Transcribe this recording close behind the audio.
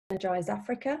Energize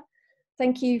Africa.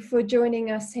 Thank you for joining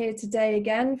us here today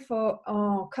again for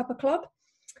our Cuppa Club.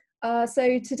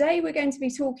 So today we're going to be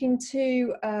talking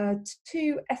to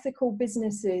two ethical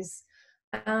businesses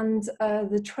and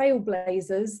the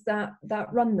trailblazers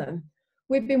that run them.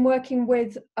 We've been working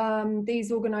with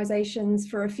these organisations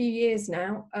for a few years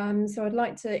now, so I'd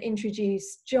like to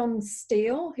introduce John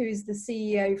Steele, who's the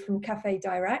CEO from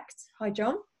Cafédirect. Hi,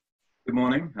 John. Good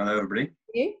morning. Hello, everybody.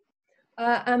 You.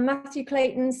 And Matthew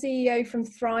Clayton, CEO from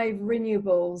Thrive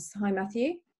Renewables. Hi,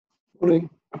 Matthew. Morning.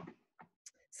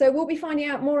 So we'll be finding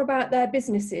out more about their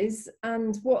businesses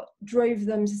and what drove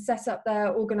them to set up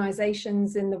their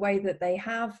organisations in the way that they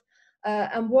have,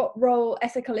 and what role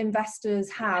ethical investors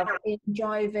have in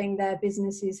driving their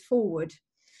businesses forward.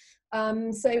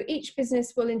 So each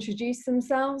business will introduce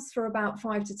themselves for about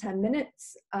 5 to 10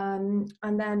 minutes, and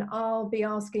then I'll be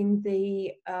asking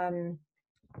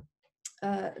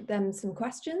them some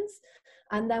questions,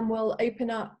 and then we'll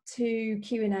open up to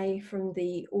Q&A from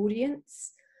the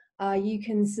audience. You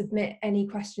can submit any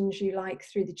questions you like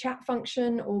through the chat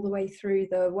function all the way through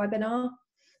the webinar,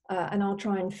 and I'll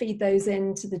try and feed those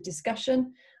into the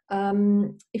discussion.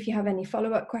 If you have any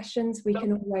follow-up questions, we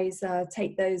can always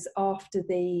take those after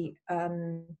the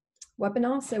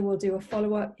webinar, so we'll do a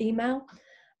follow-up email.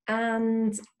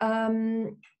 And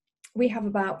we have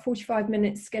about 45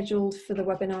 minutes scheduled for the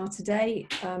webinar today,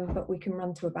 but we can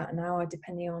run to about an hour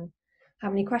depending on how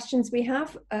many questions we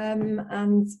have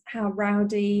and how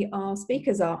rowdy our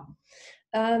speakers are.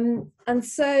 And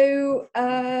so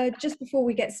just before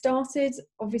we get started,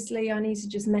 obviously I need to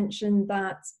just mention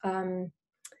that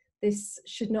this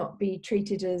should not be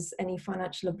treated as any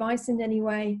financial advice in any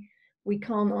way. We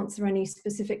can't answer any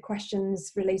specific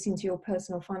questions relating to your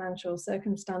personal financial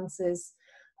circumstances.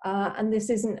 And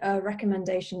this isn't a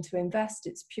recommendation to invest,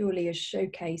 it's purely a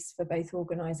showcase for both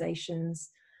organisations.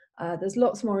 There's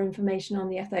lots more information on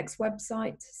the Ethex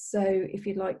website, so if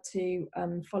you'd like to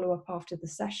follow up after the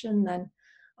session, then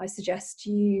I suggest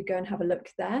you go and have a look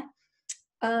there.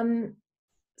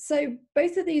 So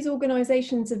both of these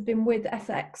organisations have been with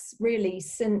Ethex really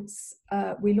since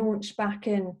we launched back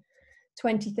in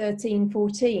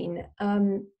 2013-14.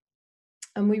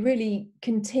 And we really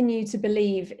continue to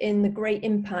believe in the great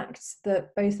impact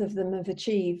that both of them have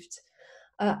achieved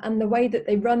and the way that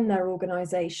they run their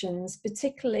organisations,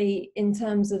 particularly in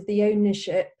terms of the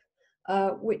ownership,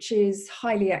 which is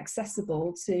highly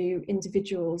accessible to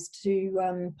individuals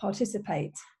to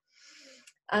participate.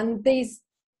 And these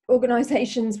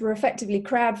organisations were effectively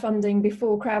crowdfunding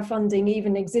before crowdfunding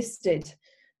even existed.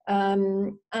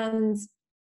 And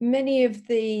many of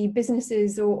the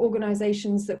businesses or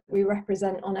organisations that we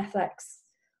represent on Ethex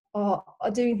are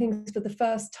doing things for the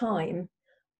first time.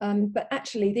 But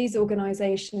actually, these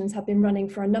organisations have been running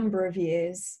for a number of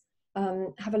years,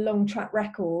 have a long track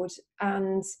record,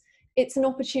 and it's an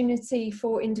opportunity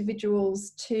for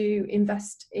individuals to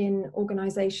invest in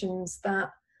organisations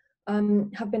that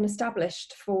have been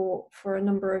established for a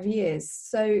number of years.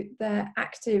 So they're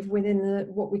active within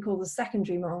what we call the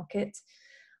secondary market.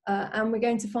 And we're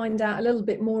going to find out a little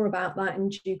bit more about that in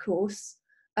due course.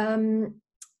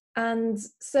 And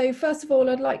so first of all,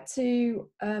 I'd like to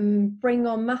bring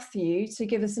on Matthew to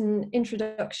give us an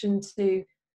introduction to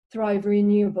Thrive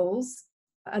Renewables,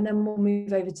 and then we'll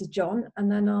move over to John,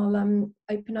 and then I'll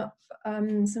open up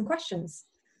some questions.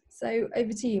 So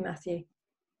over to you, Matthew.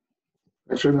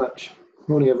 Thanks very much.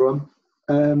 Morning, everyone.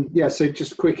 Yeah, so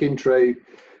just a quick intro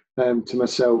to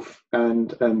myself and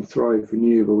Thrive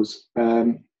Renewables.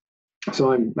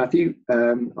 So I'm Matthew.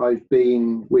 I've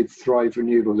been with Thrive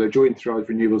Renewables. I joined Thrive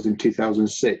Renewables in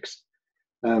 2006,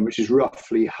 which is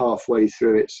roughly halfway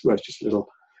through its, well, it's just a little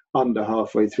under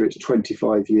halfway through its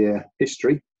 25-year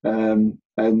history. And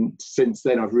since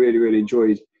then, I've really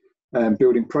enjoyed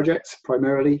building projects,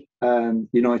 primarily,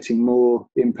 uniting more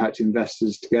impact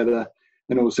investors together,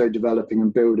 and also developing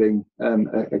and building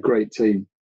a great team.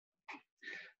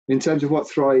 In terms of what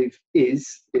Thrive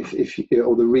is,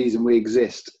 or the reason we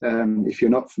exist, if you're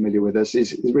not familiar with us,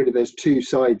 is really there's two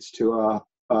sides to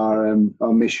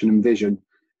our mission and vision.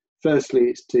 Firstly,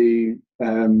 it's to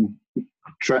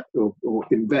track or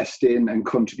invest in and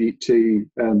contribute to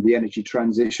the energy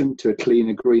transition to a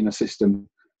cleaner, greener system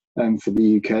for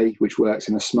the UK, which works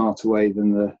in a smarter way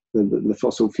than the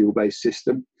fossil fuel-based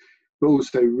system. But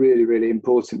also, really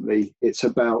importantly, it's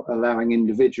about allowing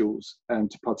individuals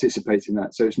to participate in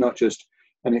that. So it's not just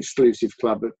an exclusive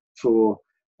club for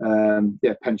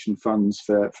pension funds,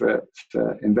 for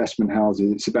investment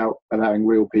houses. It's about allowing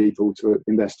real people to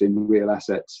invest in real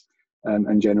assets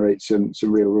and generate some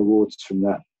real rewards from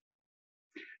that.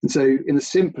 And so in the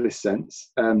simplest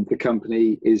sense, the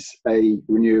company is a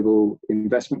renewable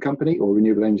investment company or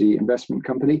renewable energy investment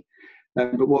company.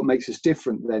 But what makes us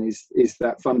different then is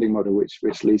that funding model, which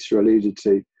Lisa alluded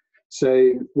to.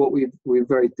 So what we've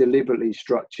very deliberately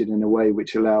structured in a way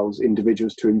which allows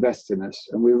individuals to invest in us.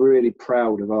 And we're really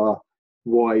proud of our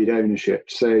wide ownership.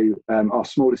 So our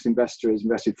smallest investor has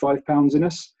invested £5 in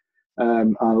us.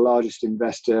 Our largest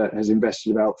investor has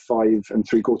invested about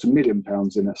 £5.75 million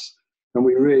in us. And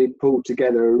we really pulled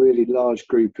together a really large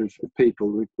group of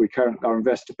people. Our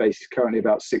investor base is currently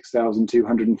about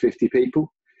 6,250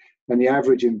 people. And the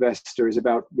average investor is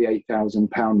about the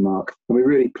 £8,000 mark. And we're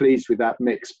really pleased with that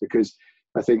mix because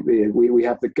I think we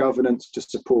have the governance to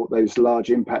support those large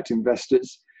impact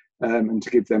investors and to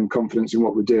give them confidence in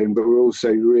what we're doing. But we're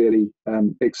also really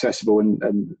accessible,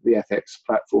 and the Ethex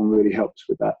platform really helps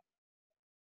with that.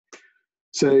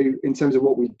 So in terms of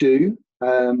what we do,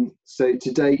 so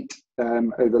to date,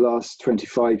 over the last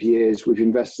 25 years, we've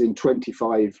invested in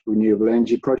 25 renewable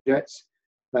energy projects.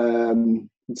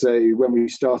 So when we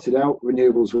started out,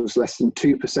 renewables was less than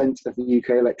 2% of the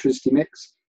UK electricity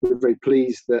mix. We're very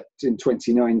pleased that in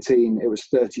 2019, it was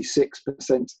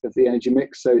 36% of the energy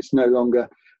mix. So it's no longer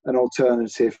an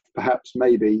alternative. Perhaps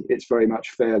maybe it's very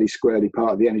much fairly squarely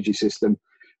part of the energy system.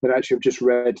 But actually, I've just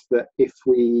read that if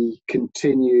we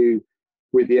continue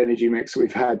with the energy mix that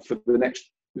we've had for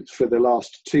the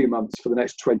last 2 months, for the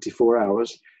next 24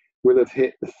 hours, we'll have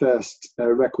hit the first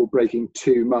record-breaking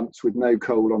 2 months with no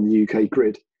coal on the UK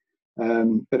grid.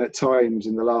 And at times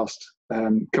in the last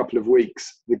couple of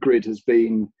weeks, the grid has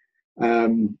been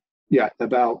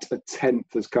about a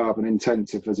tenth as carbon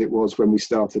intensive as it was when we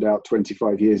started out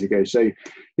 25 years ago. So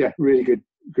really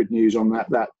good news on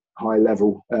that high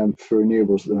level for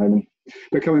renewables at the moment.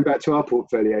 But coming back to our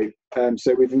portfolio,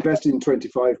 so we've invested in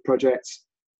 25 projects.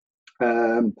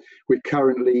 We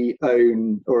currently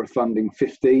own or are funding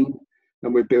 15,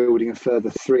 and we're building a further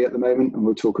 3 at the moment, and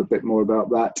we'll talk a bit more about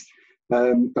that.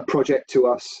 A project to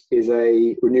us is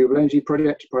a renewable energy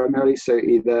project primarily, so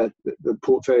either the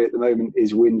portfolio at the moment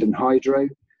is wind and hydro,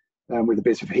 with a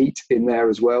bit of heat in there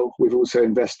as well. We've also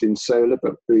invested in solar,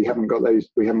 but we haven't got those.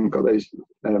 We're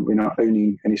not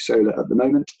owning any solar at the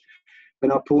moment.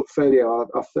 And our portfolio,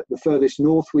 the furthest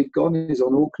north we've gone is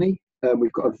on Orkney.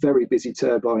 We've got a very busy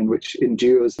turbine which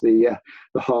endures the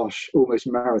harsh, almost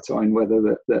maritime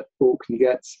weather that Orkney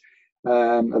gets.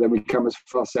 And then we come as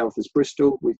far south as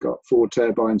Bristol. We've got 4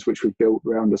 turbines which we've built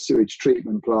around a sewage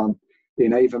treatment plant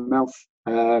in Avonmouth.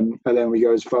 And then we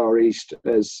go as far east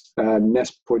as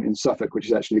Nest Point in Suffolk, which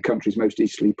is actually the country's most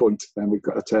easterly point. And we've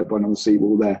got a turbine on the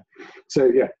seawall there.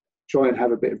 So try and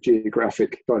have a bit of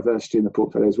geographic diversity in the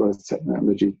portfolio as well as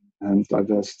technology and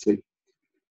diversity.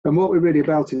 And what we're really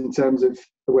about in terms of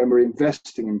when we're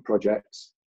investing in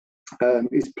projects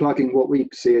is plugging what we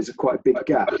see as quite a big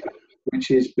gap,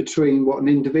 which is between what an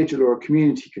individual or a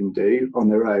community can do on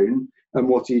their own and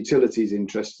what a utility is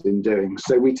interested in doing.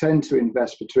 So we tend to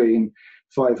invest between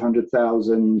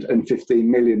 500,000 and 15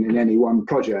 million in any one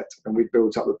project, and we've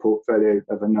built up the portfolio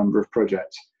of a number of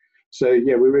projects. So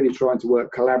we're really trying to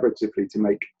work collaboratively to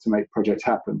make projects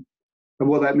happen. And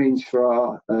what that means for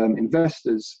our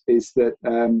investors is that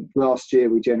last year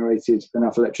we generated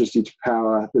enough electricity to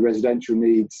power the residential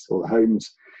needs or the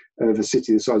homes of a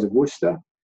city the size of Worcester.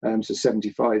 So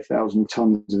 75,000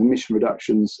 tonnes of emission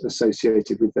reductions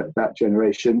associated with that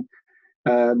generation.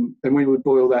 And when we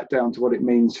boil that down to what it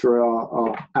means for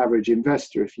our average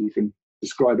investor, if you can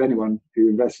describe anyone who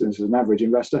invests in us as an average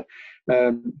investor,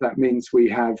 that means we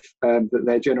have that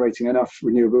they're generating enough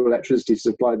renewable electricity to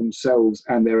supply themselves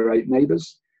and their 8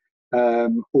 neighbours,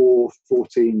 or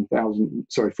 14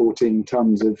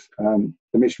 tonnes of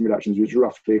emission reductions, which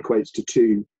roughly equates to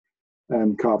 2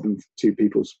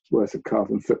 people's worth of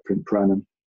carbon footprint per annum.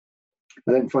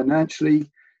 And then financially,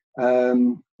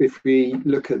 if we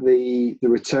look at the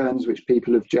returns which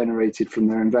people have generated from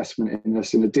their investment in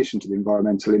us, in addition to the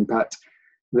environmental impact,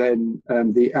 then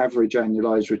the average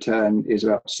annualized return is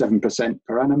about 7%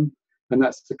 per annum. And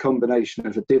that's the combination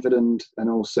of a dividend and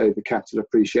also the capital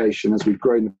appreciation. As we've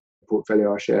grown the portfolio,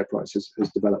 our share price has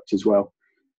developed as well.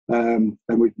 And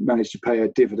we've managed to pay a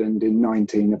dividend in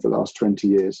 19 of the last 20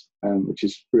 years, which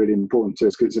is really important to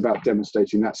us because it's about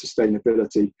demonstrating that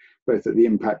sustainability, both at the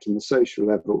impact and the social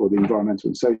level, or the environmental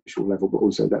and social level, but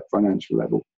also that financial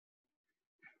level.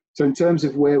 So in terms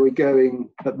of where we're going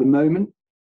at the moment,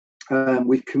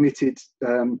 we've committed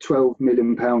 £12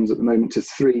 million at the moment to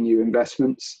 3 new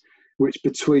investments, which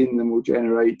between them will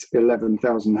generate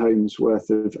 11,000 homes worth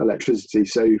of electricity.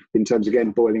 So in terms, again,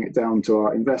 boiling it down to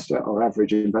our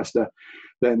average investor,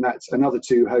 then that's another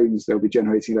 2 homes they'll be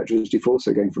generating electricity for,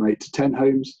 so going from 8 to 10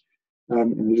 homes.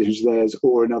 in addition to theirs,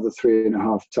 or another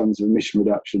 3.5 tonnes of emission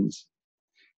reductions.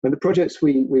 And the projects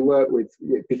we work with,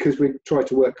 because we try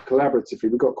to work collaboratively,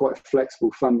 we've got quite a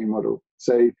flexible funding model.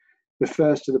 So the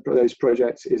first of those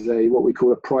projects is what we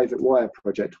call a private wire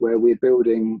project, where we're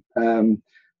building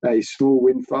a small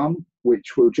wind farm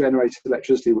which will generate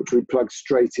electricity which we plug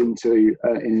straight into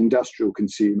an industrial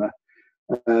consumer.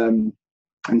 And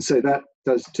so that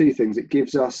does two things. It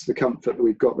gives us the comfort that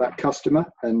we've got that customer,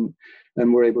 and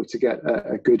we're able to get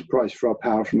a good price for our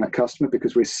power from that customer,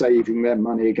 because we're saving them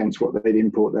money against what they'd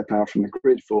import their power from the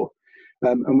grid for.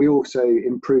 And we also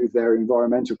improve their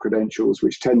environmental credentials,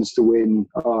 which tends to win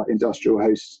our industrial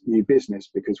hosts new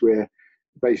business, because we're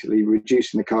basically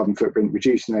reducing the carbon footprint,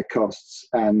 reducing their costs,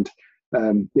 and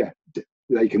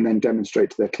they can then demonstrate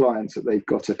to their clients that they've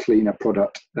got a cleaner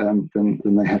product than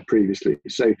they had previously.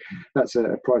 So that's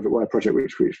a private wire project,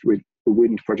 a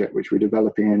wind project, which we're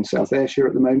developing in South Ayrshire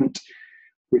at the moment.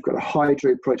 We've got a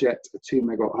hydro project, a 2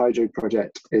 megawatt hydro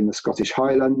project in the Scottish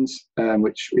Highlands,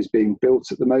 which is being built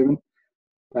at the moment.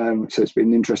 So it's been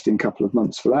an interesting couple of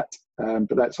months for that,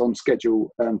 but that's on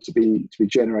schedule to be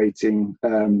generating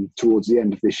towards the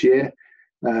end of this year.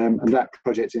 And that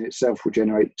project in itself will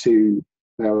generate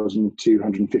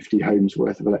 2,250 homes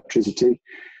worth of electricity.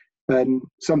 And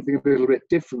something a little bit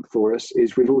different for us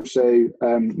is we've also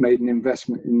made an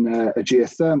investment in a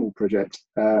geothermal project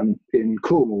in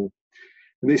Cornwall.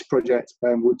 And this project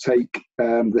will take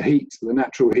the heat, the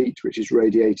natural heat, which is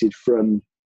radiated from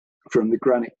the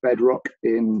granite bedrock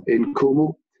in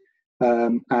Cornwall,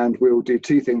 and we'll do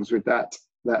two things with that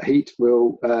heat.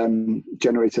 We'll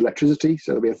generate electricity,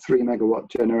 so there'll be a 3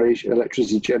 megawatt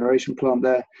electricity generation plant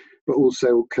there, but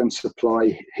also can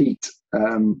supply heat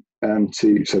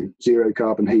so zero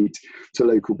carbon heat to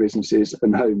local businesses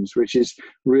and homes, which is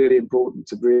really important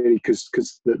to because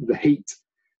the heat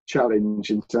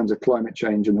challenge in terms of climate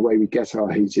change and the way we get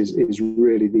our heat is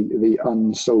really the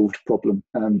unsolved problem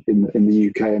in the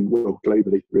UK and well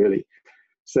globally, really.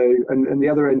 So and the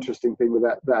other interesting thing with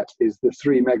that is the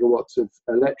 3 megawatts of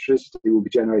electricity we'll be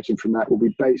generating from that will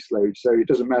be base load. So it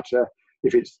doesn't matter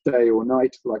if it's day or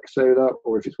night like solar,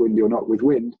 or if it's windy or not with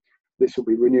wind. This will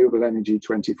be renewable energy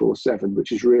 24/7,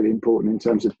 which is really important in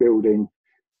terms of building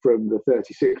from the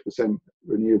 36%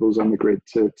 renewables on the grid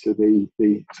to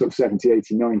the sort of 70,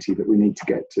 80, 90 that we need to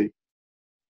get to.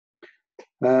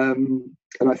 And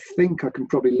I think I can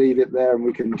probably leave it there, and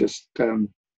we can just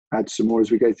add some more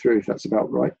as we go through, if that's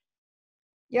about right.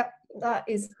 Yep, that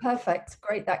is perfect.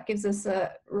 Great. That gives us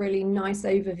a really nice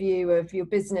overview of your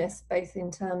business, both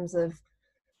in terms of,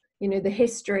 the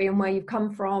history and where you've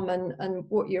come from and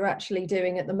what you're actually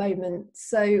doing at the moment.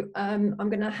 So I'm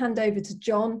going to hand over to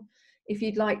John. If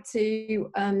you'd like to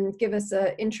give us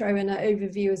an intro and an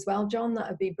overview as well, John, that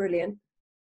would be brilliant.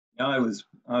 Yeah, I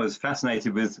was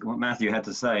fascinated with what Matthew had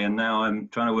to say, and now I'm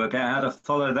trying to work out how to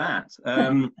follow that.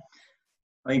 I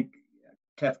think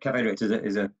Cafédirect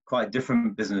is a quite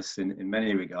different business in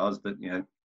many regards, but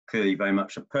clearly very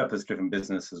much a purpose-driven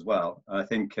business as well. I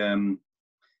think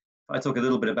I talk a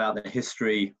little bit about the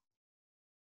history,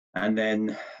 and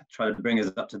then try to bring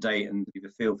us up to date and give a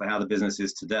feel for how the business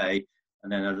is today,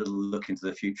 and then a little look into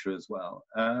the future as well.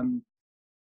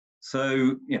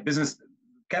 Business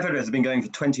Cafédirect has been going for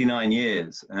 29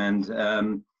 years,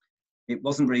 and it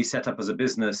wasn't really set up as a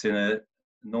business in a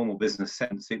normal business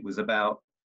sense. It was about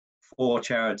 4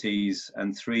 charities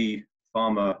and 3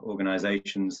 farmer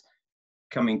organisations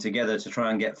coming together to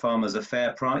try and get farmers a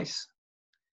fair price.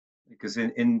 Because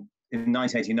in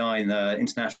 1989, the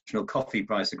international coffee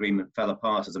price agreement fell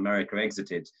apart as America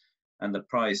exited, and the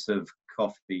price of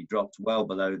coffee dropped well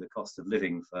below the cost of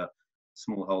living for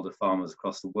smallholder farmers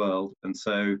across the world. And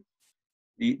so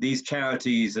these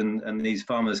charities and these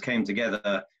farmers came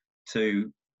together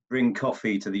to bring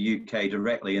coffee to the UK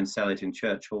directly and sell it in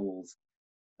church halls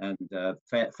and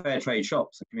fair trade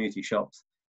shops and community shops.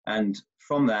 And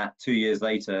from that, 2 years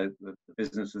later, the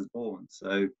business was born.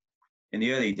 So in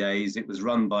the early days, it was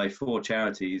run by 4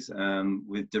 charities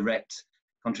with direct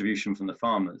contribution from the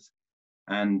farmers.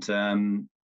 And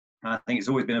I think it's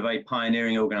always been a very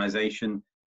pioneering organisation.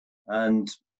 And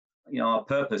our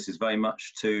purpose is very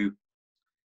much to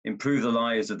improve the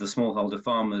lives of the smallholder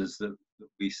farmers that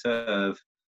we serve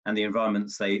and the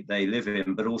environments they live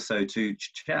in, but also to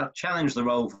challenge the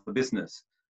role for business,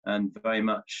 and very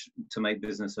much to make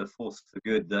business a force for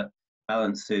good that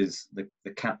balances the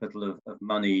capital of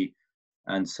money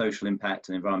and social impact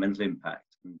and environmental impact.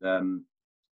 And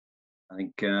I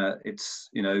think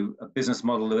it's a business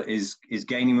model that is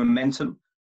gaining momentum.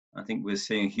 I think we're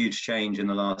seeing a huge change in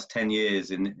the last 10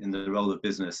 years in the role of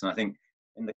business. And I think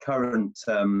in the current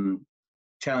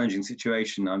challenging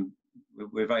situation, I'm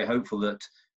we're very hopeful that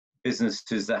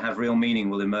businesses that have real meaning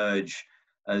will emerge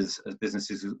as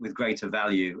businesses with greater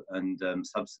value and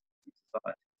substance in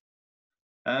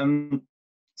society.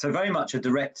 So very much a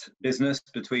direct business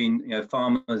between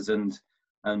farmers and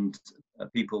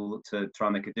people to try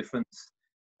and make a difference.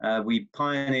 We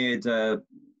pioneered a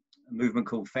movement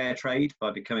called Fair Trade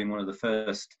by becoming one of the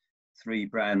first 3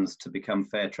 brands to become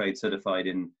Fair Trade certified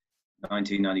in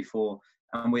 1994,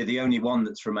 and we're the only one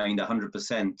that's remained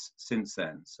 100% since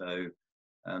then. So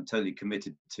I'm totally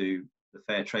committed to the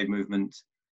Fair Trade movement.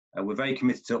 We're very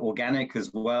committed to organic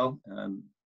as well.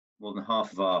 More than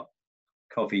half of our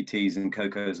coffee, teas and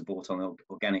cocoas are bought on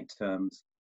organic terms.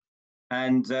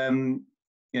 And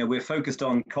we're focused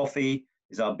on coffee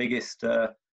is our biggest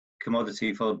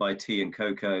commodity, followed by tea and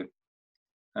cocoa,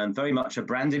 and very much a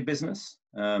branded business.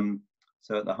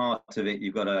 So at the heart of it,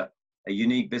 you've got a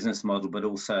unique business model, but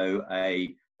also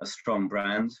a strong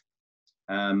brand.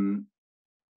 In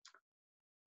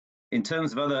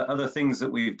terms of other things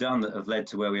that we've done that have led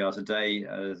to where we are today,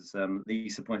 as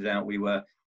Lisa pointed out, we were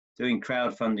doing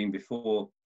crowdfunding before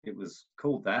it was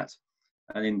called that.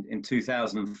 And in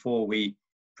 2004, we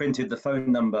printed the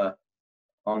phone number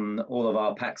on all of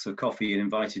our packs of coffee and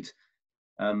invited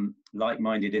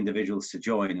like-minded individuals to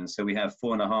join. And so we have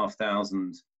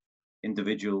 4,500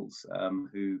 individuals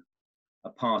who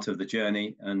are part of the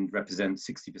journey and represent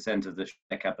 60% of the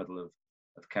share capital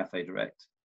of Cafédirect.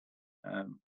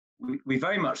 We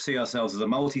very much see ourselves as a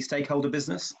multi-stakeholder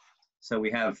business. So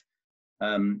we have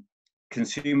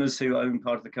consumers who own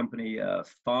part of the company,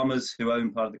 farmers who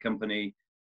own part of the company.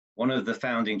 One of the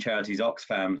founding charities,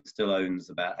 Oxfam, still owns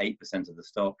about 8% of the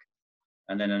stock.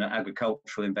 And then an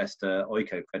agricultural investor,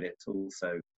 Oikocredit,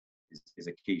 also is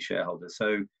a key shareholder.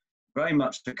 So very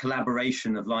much the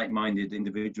collaboration of like-minded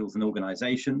individuals and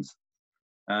organizations.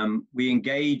 We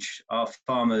engage our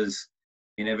farmers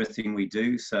in everything we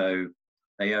do. So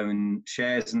they own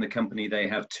shares in the company. They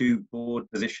have 2 board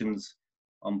positions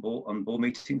on board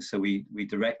meetings. So we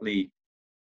directly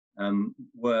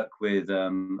work with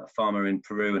a farmer in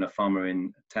Peru and a farmer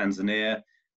in Tanzania.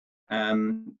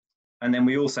 And then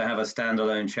we also have a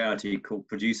standalone charity called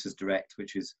Producers Direct,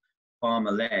 which is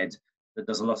farmer-led, that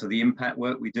does a lot of the impact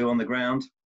work we do on the ground.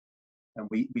 And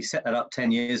we set that up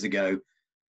 10 years ago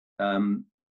to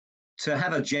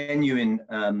have a genuine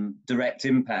direct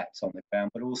impact on the ground,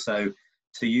 but also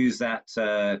to use that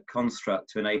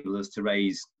construct to enable us to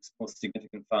raise more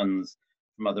significant funds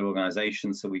from other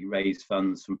organizations. So we raise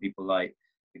funds from people like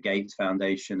the Gates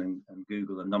Foundation and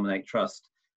Google and Nominate Trust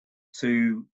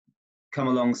to come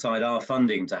alongside our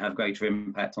funding to have greater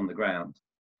impact on the ground.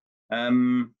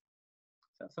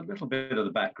 That's a little bit of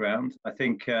the background. I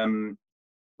think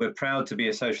we're proud to be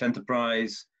a social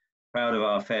enterprise, proud of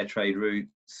our fair trade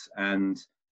roots, and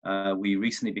we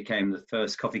recently became the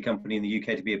first coffee company in the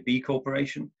UK to be a B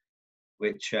Corporation,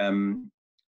 which I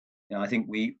think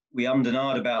we ummed and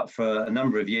ahed about for a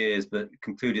number of years, but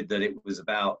concluded that it was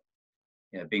about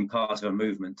being part of a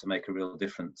movement to make a real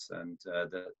difference, and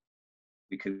that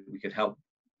we could help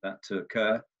that to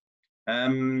occur.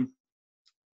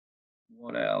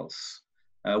 What else?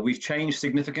 We've changed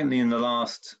significantly in the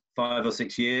last 5 or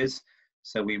 6 years.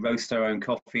 So we roast our own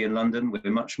coffee in London.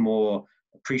 We're much more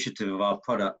appreciative of our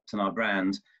product and our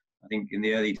brand. I think in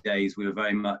the early days, we were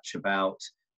very much about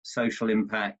social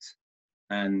impact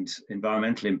and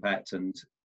environmental impact. And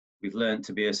we've learned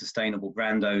to be a sustainable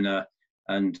brand owner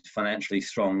and financially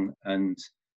strong and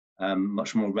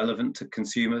much more relevant to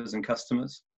consumers and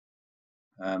customers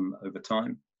over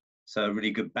time. So a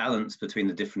really good balance between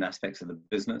the different aspects of the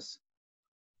business.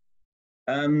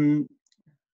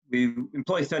 We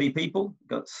employ 30 people,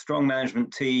 got a strong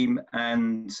management team,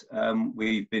 and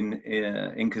we've been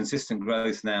in consistent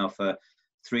growth now for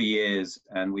 3 years,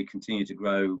 and we continue to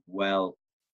grow well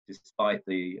despite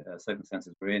the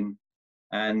circumstances we're in.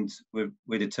 And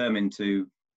we're determined to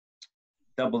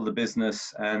double the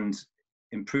business and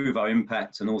improve our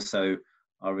impact and also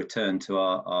our return to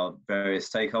our various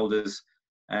stakeholders,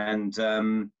 and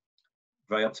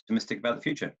very optimistic about the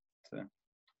future. So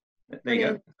there you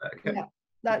go. Okay. Yeah,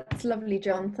 that's lovely,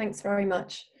 John. Thanks very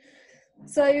much.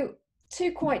 So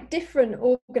 2 quite different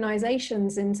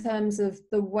organisations in terms of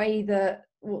the way that,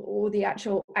 or the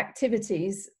actual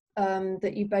activities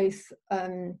that you both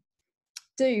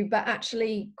do, but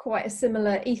actually quite a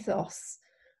similar ethos.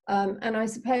 And I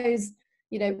suppose,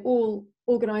 all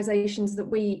organisations that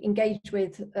we engage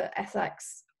with at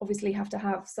Ethex obviously have to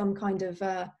have some kind of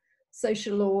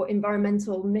social or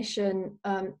environmental mission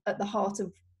at the heart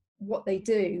of what they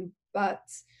do. But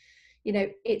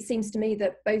it seems to me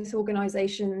that both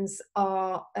organisations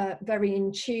are very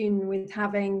in tune with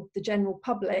having the general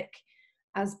public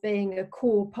as being a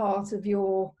core part of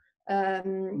your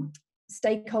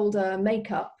stakeholder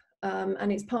makeup,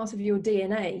 and it's part of your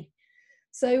DNA.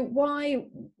 So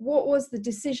what was the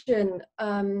decision,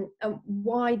 and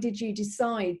why did you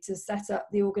decide to set up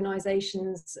the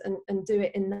organisations and do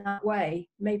it in that way?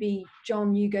 Maybe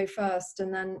John, you go first,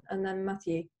 and then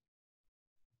Matthew.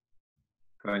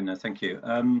 Great, no, thank you.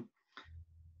 I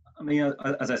mean,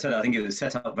 as I said, I think it was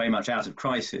set up very much out of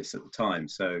crisis at the time.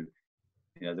 So,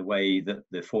 you know, the way that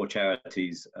the 4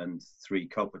 charities and 3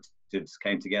 cooperatives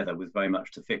came together was very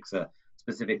much to fix a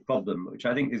specific problem, which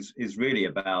I think is really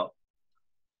about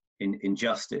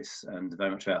injustice and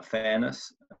very much about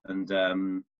fairness. And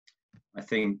I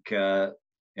think you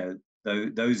know,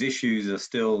 those issues are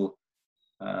still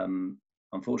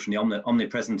unfortunately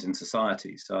omnipresent in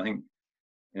society. So I think,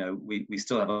 you know, we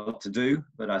still have a lot to do,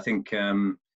 but I think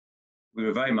we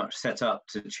were very much set up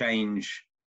to change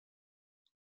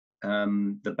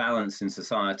the balance in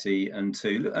society and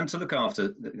to look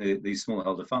after these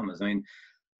smallholder farmers. I mean,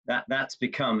 that's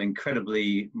become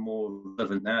incredibly more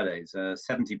relevant nowadays.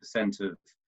 70% of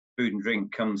food and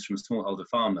drink comes from smallholder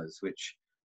farmers, which,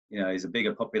 you know, is a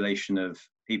bigger population of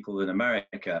people than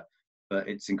America, but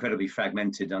it's incredibly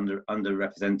fragmented,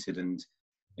 underrepresented and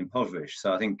impoverished.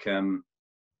 So I think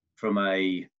from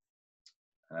a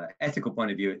ethical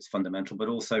point of view, it's fundamental, but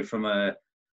also from a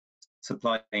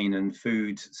supply chain and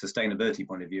food sustainability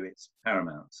point of view, it's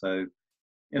paramount. So,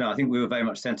 you know, I think we were very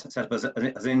much set up as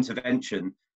an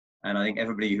intervention, and I think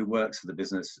everybody who works for the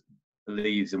business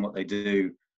believes in what they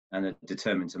do and are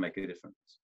determined to make a difference.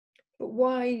 But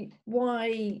why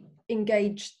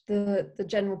engage the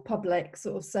general public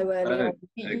sort of so early on?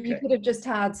 You could have just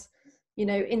had, you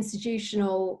know,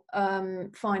 institutional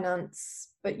finance,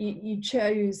 but you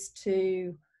chose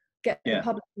to get the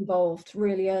public involved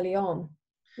really early on.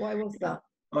 Why was that?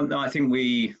 Well, no, I think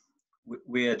we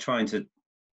are trying to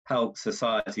help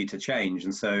society to change,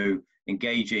 and so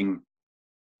engaging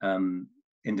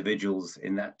individuals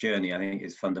in that journey, I think,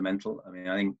 is fundamental. I mean,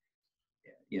 I think,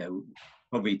 you know,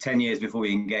 probably 10 years before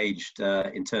we engaged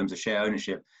in terms of share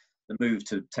ownership, the move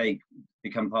to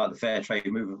become part of the fair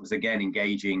trade movement was again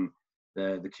engaging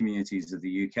the communities of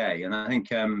the UK. And I think,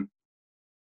 you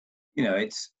know,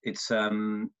 it's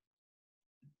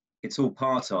all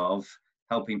part of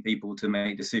helping people to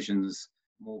make decisions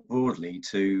more broadly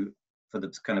for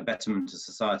the kind of betterment of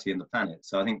society and the planet.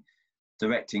 So I think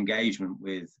direct engagement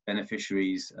with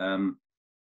beneficiaries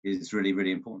is really,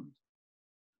 really important.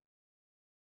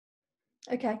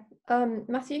 Okay,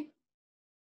 Matthew?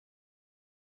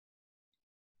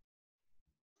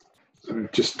 Sorry,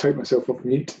 just take myself off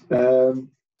mute.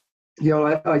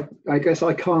 Yeah, I guess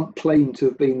I can't claim to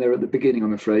have been there at the beginning,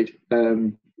 I'm afraid.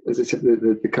 As I said,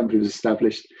 the company was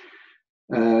established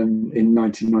in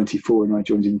 1994 and I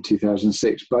joined in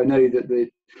 2006. But I know that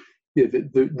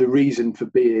the reason for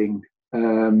being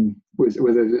was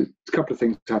a couple of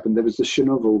things happened. There was the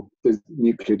Chernobyl, the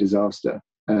nuclear disaster,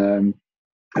 and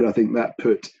I think that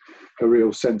put a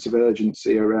real sense of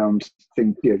urgency around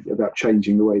about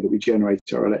changing the way that we generate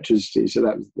our electricity. So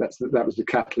that was the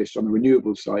catalyst on the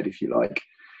renewable side, if you like.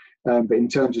 But in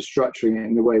terms of structuring it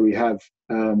in the way we have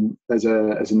as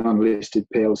an unlisted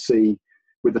PLC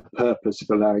with the purpose of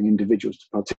allowing individuals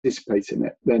to participate in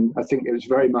it, then I think it was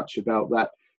very much about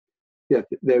that. Yeah,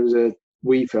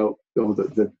 we felt, or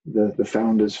the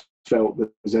founders felt,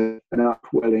 that there was an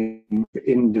upwelling for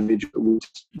individuals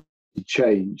to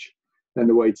change, and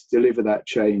the way to deliver that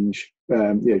change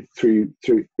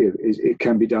it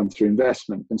can be done through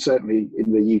investment. And certainly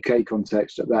in the UK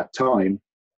context at that time,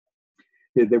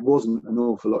 there wasn't an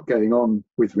awful lot going on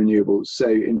with renewables. So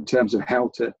in terms of how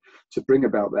to bring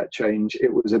about that change,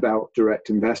 it was about direct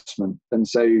investment. And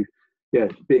so, yeah,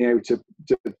 being able to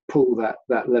pull that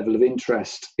level of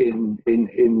interest in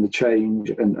the change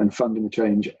and funding the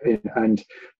change and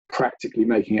practically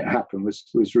making it happen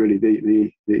was really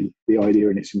the idea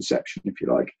in its inception, if you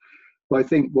like. But I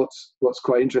think what's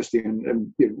quite interesting,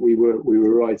 and we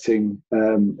were writing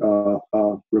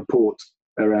our report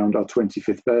around our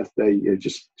 25th birthday,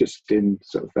 just in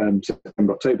sort of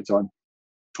September, October time,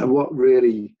 and what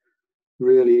really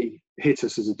hit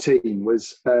us as a team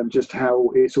was just how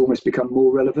it's almost become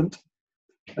more relevant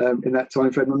in that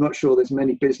time frame. I'm not sure there's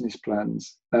many business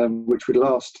plans which would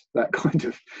last that kind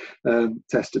of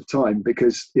test of time,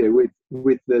 because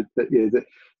with the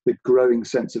growing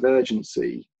sense of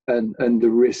urgency and the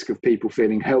risk of people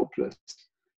feeling helpless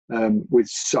with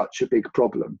such a big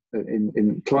problem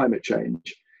in climate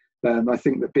change. I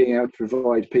think that being able to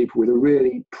provide people with a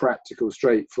really practical,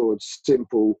 straightforward,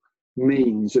 simple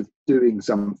means of doing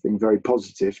something very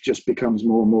positive just becomes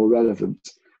more and more relevant.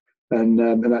 And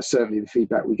that's certainly the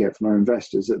feedback we get from our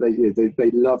investors, that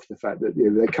they love the fact that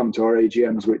they come to our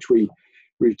AGMs, which we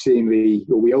routinely,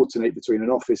 or we alternate between an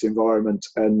office environment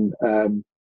and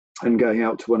going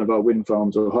out to one of our wind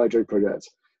farms or hydro projects.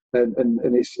 And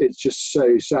it's just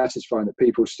so satisfying that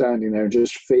people standing there and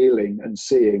just feeling and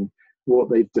seeing what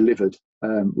they've delivered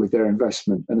with their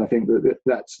investment. And I think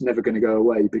that's never going to go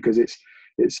away, because it's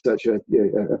such a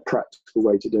practical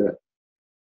way to do it.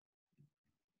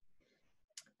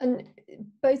 And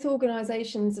both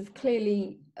organisations have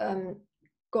clearly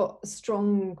got a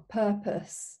strong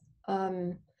purpose.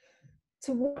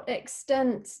 To what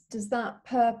extent does that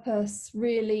purpose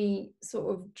really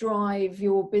sort of drive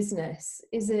your business?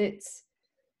 Is it,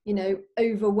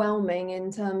 overwhelming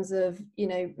in terms of,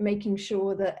 making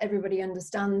sure that everybody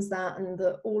understands that, and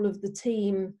that all of the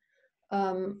team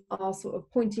are sort of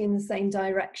pointing in the same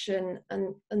direction,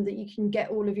 and that you can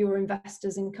get all of your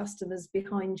investors and customers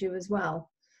behind you as well?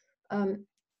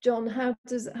 John, how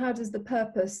does the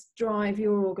purpose drive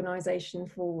your organisation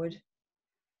forward?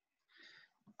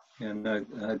 Yeah,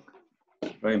 no,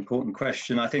 very important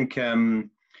question. I think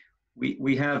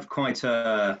we have quite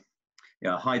a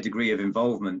high degree of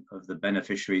involvement of the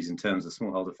beneficiaries in terms of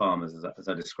smallholder farmers, as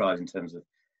I described, in terms of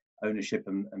ownership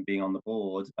and being on the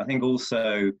board. I think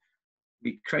also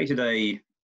we created a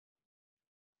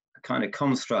kind of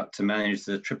construct to manage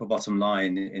the triple bottom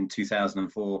line in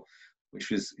 2004,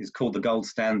 which is called the gold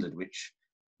standard, which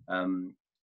kind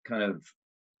of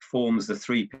forms the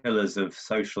three pillars of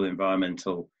social,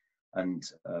 environmental, and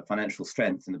financial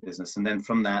strength in the business. And then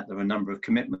from that, there are a number of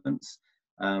commitments,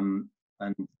 and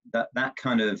that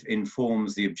kind of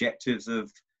informs the objectives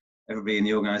of everybody in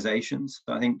the organizations.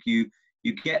 So I think you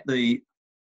get the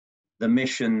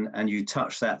mission, and you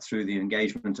touch that through the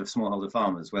engagement of smallholder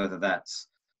farmers, whether that's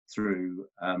through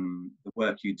the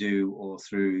work you do, or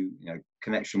through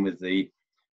connection with the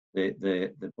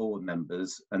board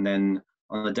members. And then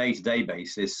on a day-to-day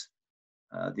basis,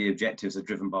 the objectives are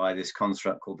driven by this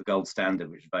construct called the gold standard,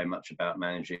 which is very much about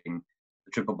managing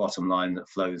the triple bottom line that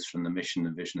flows from the mission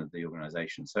and vision of the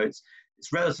organization. So it's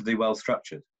relatively well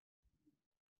structured.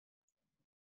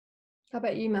 How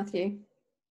about you, Matthew?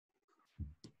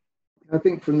 I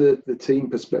think from the team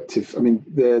perspective, I mean,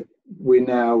 we're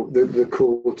now the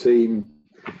core team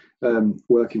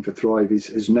working for Thrive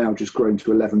has now just grown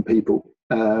to 11 people.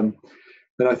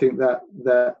 And I think that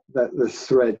the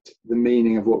thread, the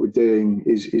meaning of what we're doing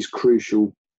is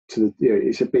crucial to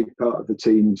it's a big part of the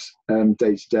team's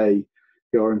day to day.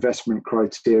 Our investment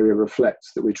criteria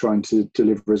reflects that we're trying to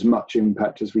deliver as much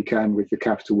impact as we can with the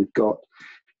capital we've got.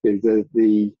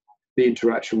 The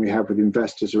interaction we have with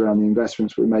investors around the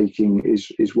investments we're making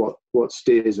is what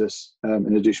steers us,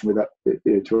 in addition with that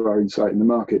to our insight in the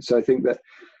market. So I think that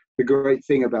the great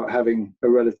thing about having a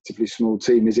relatively small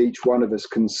team is each one of us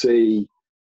can see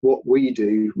what we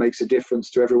do makes a difference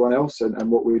to everyone else,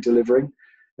 and what we're delivering.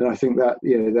 And I think that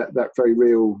that very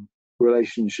real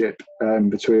relationship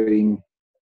between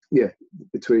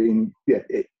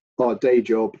our day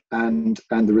job and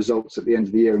the results at the end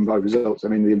of the year, and by results I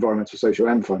mean the environmental, social,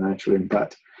 and financial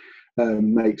impact,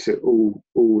 makes it all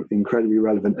incredibly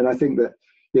relevant. And I think that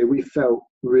we felt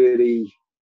really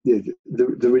the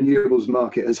renewables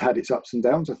market has had its ups and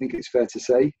downs, I think it's fair to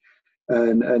say.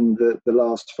 And the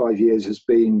last 5 years has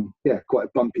been quite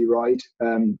a bumpy ride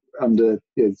under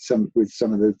some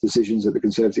of the decisions that the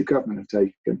Conservative government have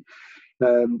taken.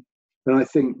 And I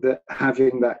think that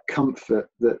having that comfort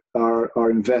that our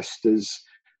investors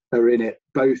are in it,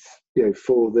 both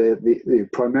for the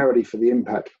primarily for the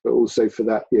impact, but also for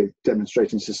that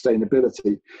demonstrating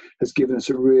sustainability, has given us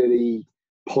a really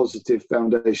positive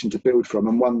foundation to build from,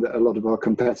 and one that a lot of our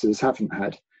competitors haven't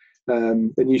had.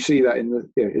 And you see that in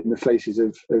the faces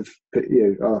of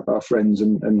our friends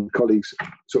and colleagues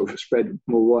sort of spread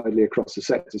more widely across the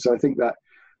sector. So I think that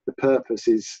the purpose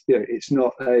is it's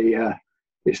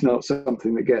not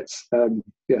something that gets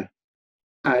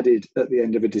added at the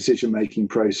end of a decision-making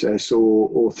process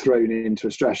or thrown into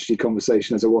a strategy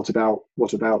conversation as a what about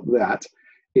that.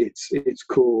 It's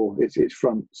core, it's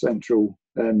front central,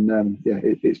 and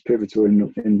it's pivotal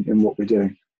in what we're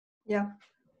doing. Yeah.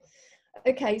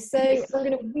 Okay, so I'm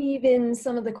going to weave in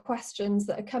some of the questions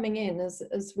that are coming in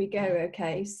as we go.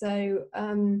 Okay, so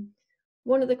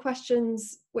one of the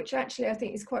questions, which actually I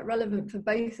think is quite relevant for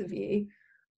both of you,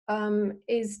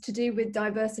 is to do with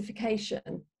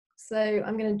diversification. So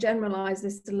I'm going to generalize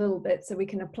this a little bit so we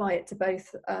can apply it to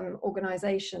both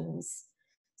organizations.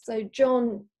 So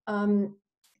John,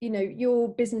 your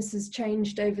business has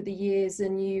changed over the years,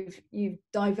 and you've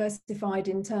diversified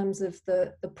in terms of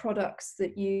the products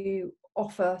that you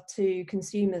offer to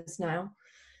consumers now.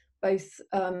 both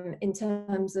in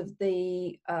terms of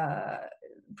the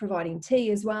providing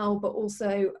tea as well, but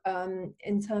also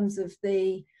in terms of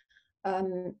the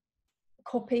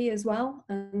copy as well,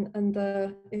 and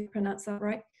the, if you pronounce that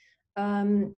right.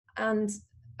 And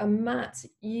Matt,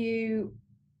 you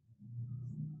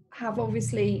have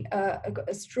obviously got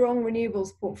a strong renewables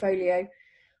portfolio,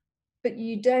 but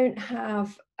you don't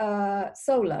have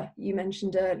solar, you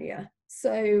mentioned earlier.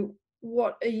 So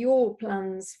what are your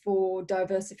plans for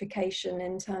diversification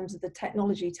in terms of the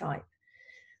technology type?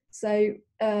 So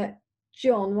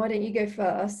John, why don't you go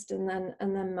first, and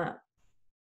then Matt.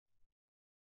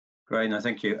 Great, no,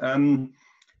 thank you.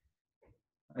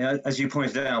 As you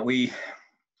pointed out, we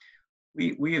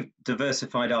have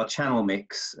diversified our channel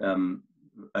mix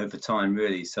over time,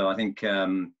 really. So I think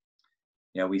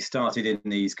we started in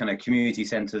these kind of community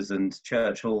centres and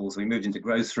church halls. We moved into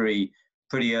grocery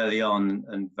pretty early on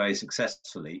and very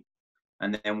successfully,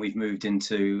 and then we've moved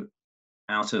into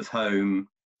out of home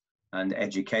and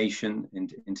education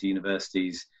into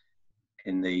universities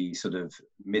in the sort of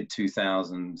mid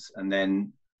 2000s, and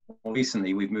then more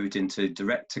recently we've moved into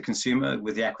direct to consumer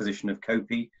with the acquisition of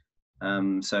Cuppa.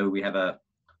 So we have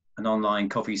an online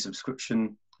coffee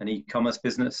subscription and e-commerce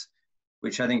business,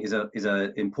 which I think is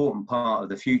a important part of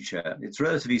the future. It's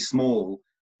relatively small.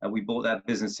 We bought that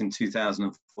business in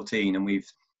 2014, and we've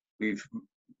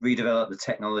redeveloped the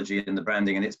technology and the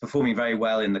branding, and it's performing very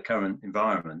well in the current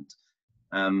environment.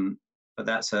 But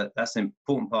that's an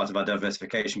important part of our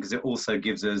diversification, because it also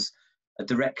gives us a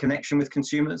direct connection with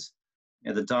consumers.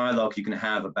 The dialogue you can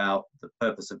have about the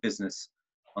purpose of business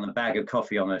on a bag of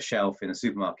coffee on a shelf in a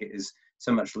supermarket is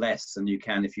so much less than you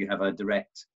can if you have a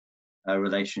direct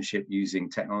relationship using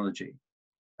technology.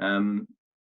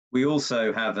 We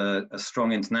also have a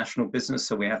strong international business,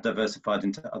 so we have diversified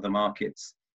into other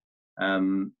markets,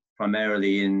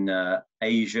 primarily in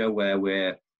Asia, where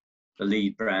we're the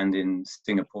lead brand in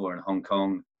Singapore and Hong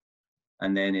Kong,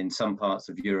 and then in some parts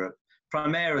of Europe,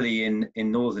 primarily in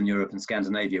Northern Europe and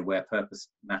Scandinavia, where purpose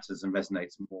matters and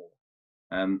resonates more.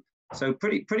 So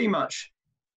pretty much,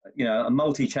 a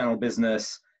multi-channel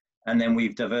business, and then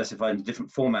we've diversified into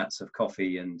different formats of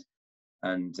coffee and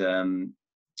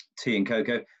tea and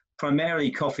cocoa. Primarily,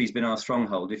 coffee's been our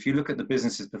stronghold. If you look at the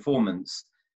business's performance,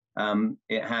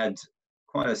 it had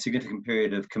quite a significant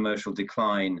period of commercial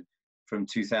decline from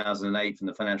 2008, from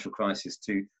the financial crisis,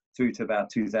 through to about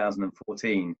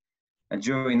 2014. And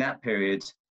during that period,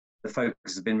 the focus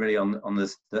has been really on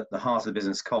the heart of the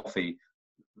business, coffee,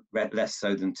 less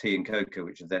so than tea and cocoa,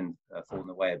 which have then fallen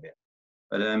away a bit.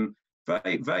 But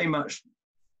very, very much,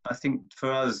 I think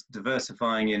for us,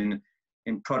 diversifying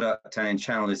in product and in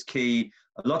channel is key.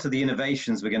 A lot of the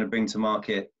innovations we're going to bring to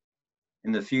market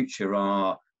in the future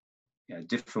are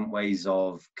different ways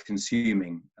of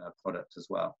consuming product as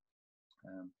well.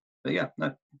 But yeah,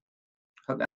 no,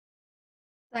 hope that.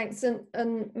 Thanks,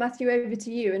 and Matthew, over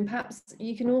to you. And perhaps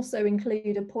you can also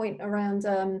include a point around,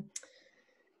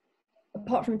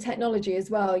 apart from technology as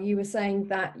well, you were saying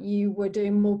that you were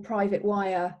doing more private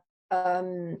wire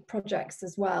projects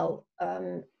as well,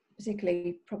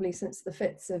 particularly probably since the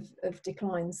fits of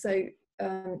decline. So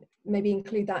maybe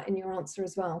include that in your answer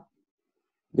as well.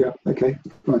 Yeah, okay,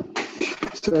 fine.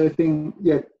 So I think,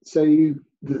 so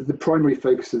the primary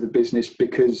focus of the business,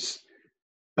 because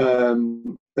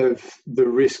of the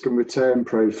risk and return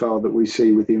profile that we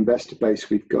see with the investor base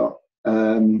we've got,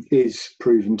 is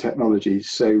proven technologies.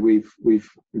 So we've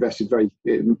invested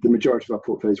the majority of our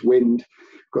portfolio is wind,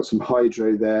 got some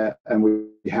hydro there, and we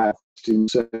have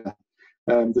solar.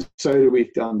 The solar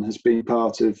we've done has been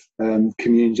part of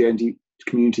community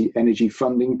energy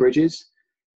funding bridges,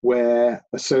 where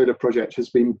a solar project has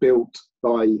been built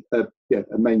by a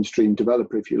mainstream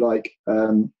developer, if you like,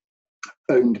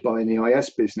 owned by an EIS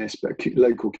business, but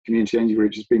local community energy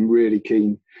group has been really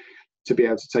keen to be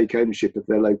able to take ownership of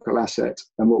their local asset.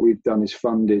 And what we've done is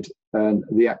funded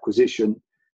the acquisition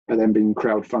and then been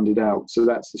crowd-funded out. So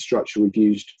that's the structure we've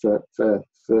used for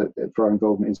our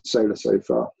involvement in solar so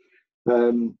far.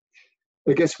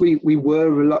 I guess we were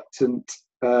reluctant,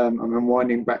 I'm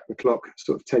winding back the clock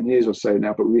sort of 10 years or so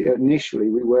now, but initially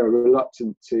we were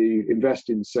reluctant to invest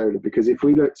in solar, because if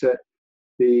we looked at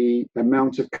the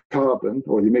amount of carbon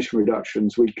or the emission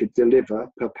reductions we could deliver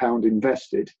per pound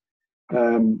invested,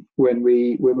 when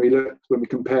we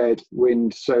compared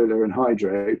wind, solar and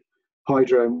hydro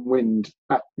and wind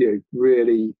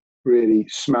really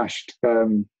smashed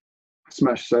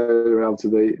solar out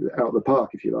of the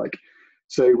park, if you like.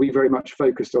 So we very much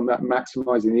focused on that,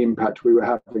 maximising the impact we were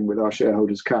having with our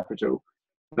shareholders' capital.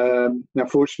 Now,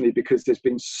 fortunately, because there's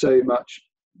been so much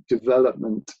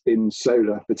development in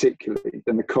solar particularly,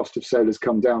 then the cost of solar has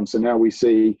come down. So now we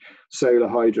see solar,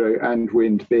 hydro and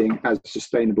wind being as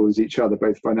sustainable as each other,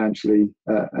 both financially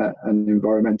and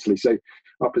environmentally. So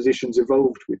our positions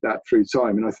evolved with that through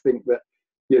time. And I think that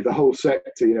the whole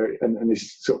sector, and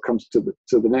this sort of comes to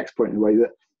the next point in a way,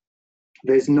 that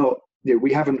there's not,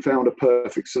 we haven't found a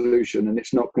perfect solution, and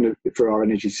it's not going to, for our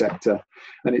energy sector,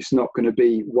 and it's not going to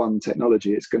be one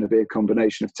technology. It's going to be a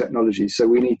combination of technologies. So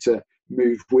we need to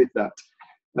move with that.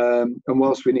 And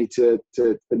whilst we need to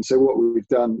and so what we've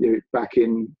done, back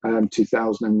in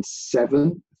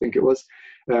 2007, I think it was,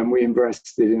 we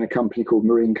invested in a company called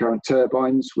Marine Current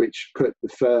Turbines, which put the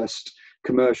first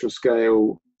commercial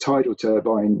scale tidal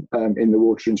turbine in the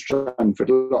water in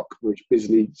Stratford Lock, which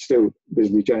still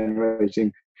busily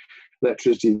generating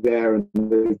electricity there, and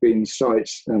there have been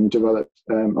sites developed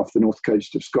off the north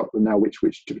coast of Scotland now which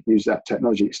to use that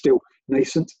technology. It's still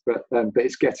nascent, but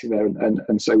it's getting there,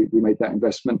 and so we made that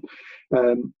investment.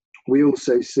 We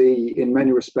also see, in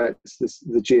many respects,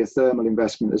 the geothermal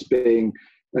investment as being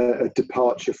a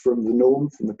departure from the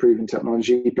norm, from the proven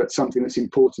technology, but something that's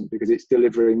important because it's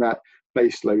delivering that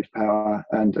base load power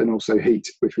and also heat,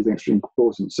 which we think is really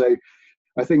important. So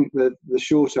I think that the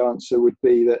short answer would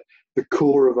be that the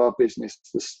core of our business,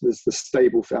 the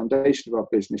stable foundation of our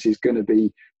business, is going to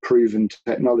be proven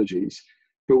technologies.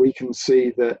 But we can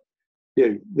see that,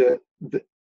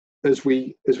 as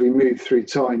we move through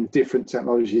time, different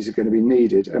technologies are going to be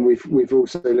needed, and we've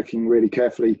also looking really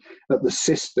carefully at the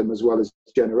system as well as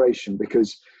generation,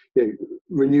 because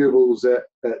renewables at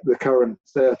the current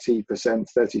 36%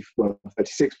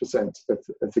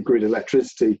 of the grid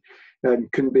electricity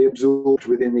can be absorbed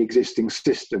within the existing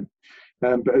system.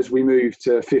 But as we move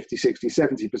to 50, 60,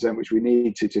 70%, which we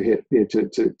need to hit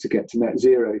to get to net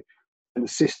zero, and the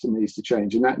system needs to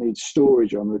change, and that needs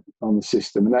storage on the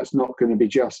system, and that's not going to be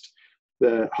just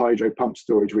the hydro pump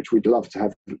storage, which we'd love to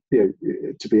have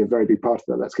to be a very big part of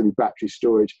that. That's going to be battery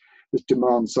storage. There's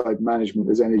demand side management.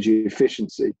 There's energy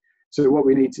efficiency. So what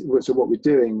we're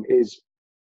doing is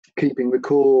keeping the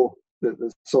core,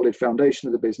 the solid foundation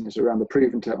of the business around the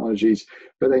proven technologies,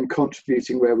 but then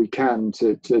contributing where we can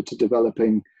to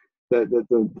developing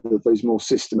those more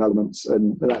system elements,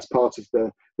 and that's part of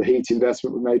the heat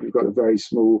investment we made. We've got a very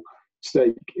small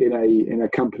stake in a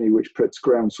company which puts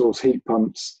ground source heat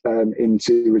pumps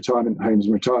into retirement homes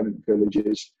and retirement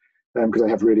villages, because they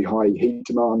have really high heat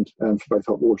demand for both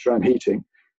hot water and heating.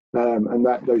 And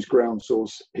those ground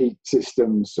source heat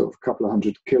systems, sort of a couple of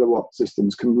 100 kilowatt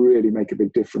systems, can really make a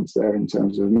big difference there in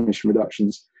terms of emission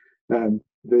reductions.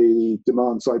 The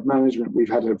demand side management we've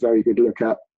had a very good look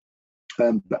at,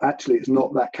 but actually it's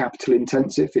not that capital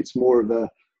intensive. It's more of a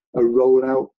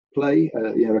rollout play,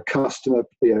 a customer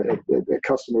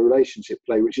relationship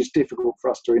play, which is difficult for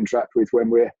us to interact with when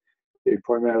we're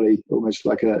primarily almost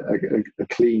like a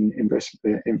clean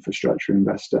infrastructure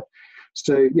investor.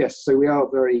 So yes, so we are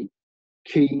very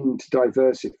keen to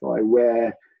diversify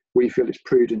where we feel it's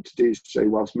prudent to do so,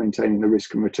 whilst maintaining the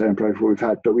risk and return profile we've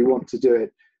had. But we want to do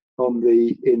it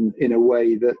in a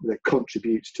way that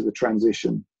contributes to the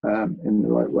transition in the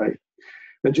right way.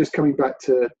 And just coming back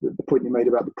to the point you made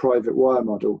about the private wire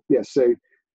model, yes. So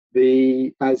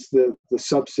as the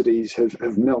subsidies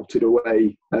have melted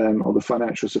away, or the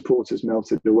financial support has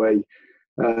melted away,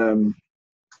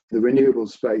 the renewable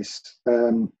space,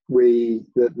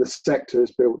 the sector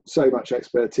has built so much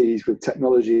expertise with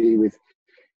technology, with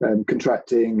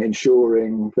contracting,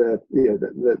 ensuring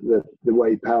the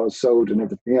way power is sold and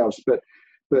everything else. But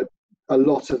a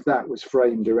lot of that was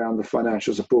framed around the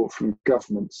financial support from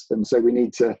governments, and so we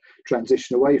need to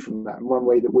transition away from that. And one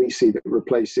way that we see that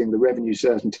replacing the revenue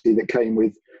certainty that came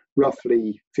with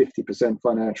roughly 50%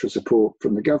 financial support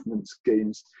from the government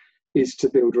schemes is to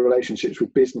build relationships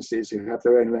with businesses who have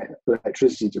their own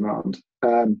electricity demand.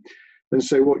 And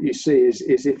so what you see is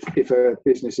if a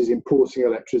business is importing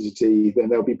electricity, then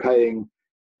they'll be paying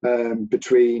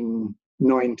between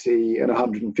 90 and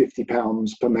 150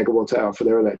 pounds per megawatt hour for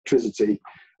their electricity,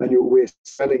 and we're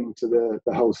selling to the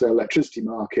wholesale electricity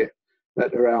market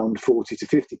at around 40 to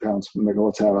 50 pounds per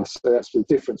megawatt hour. So that's the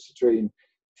difference between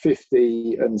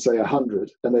 50 and say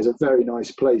 100, and there's a very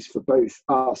nice place for both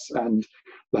us and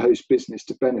the host business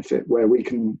to benefit, where we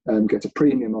can get a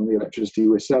premium on the electricity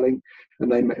we're selling,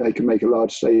 and they can make a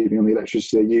large saving on the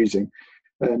electricity they're using.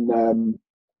 And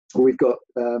we've got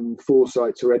 4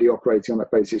 sites already operating on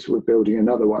that basis. We're building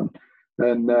another one,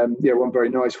 and one very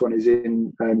nice one is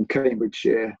in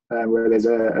Cambridgeshire, where there's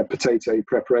a potato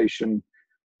preparation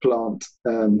plant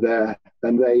there,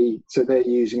 and they're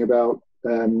using about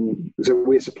so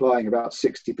we're supplying about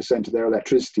 60% of their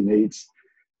electricity needs,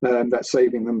 That's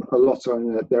saving them a lot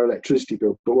on their electricity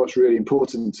bill. But what's really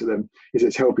important to them is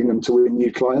it's helping them to win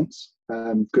new clients,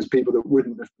 because people that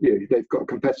wouldn't have, they've got a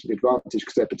competitive advantage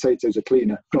because their potatoes are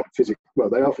cleaner, not physically, well,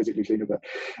 they are physically cleaner, but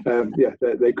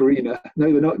they're greener.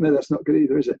 No, they're not. No, that's not good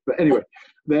either, is it? But anyway,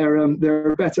 they're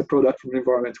a better product from an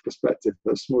environmental perspective,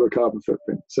 a smaller carbon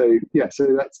footprint. So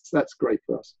so that's great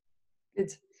for us.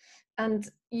 Good. And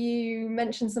you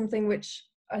mentioned something which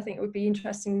I think it would be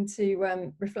interesting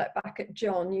to reflect back at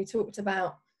John. You talked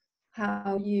about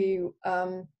how you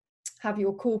have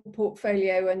your core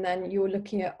portfolio and then you're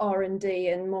looking at R&D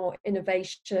and more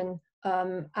innovation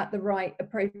at the right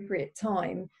appropriate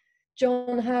time.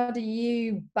 John, how do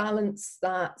you balance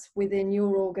that within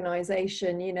your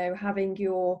organisation, having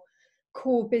your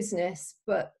core business,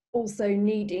 but also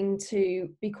needing to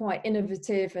be quite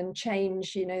innovative and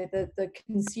change? The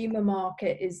consumer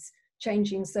market is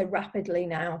changing so rapidly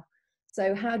now.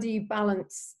 So how do you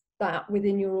balance that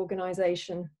within your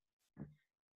organisation?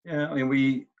 Yeah, I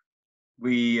mean,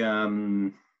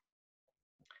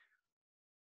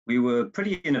 we were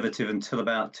pretty innovative until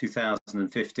about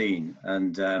 2015,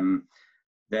 and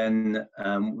then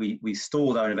we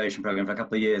stalled our innovation program for a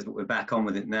couple of years, but we're back on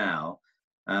with it now.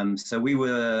 So we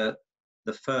were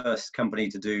the first company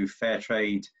to do fair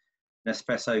trade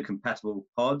Nespresso compatible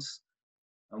pods.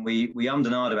 And we ummed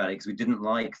and ahed about it because we didn't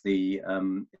like the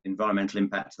environmental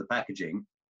impact of the packaging,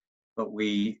 but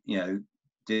we,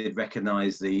 did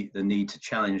recognise the need to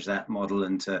challenge that model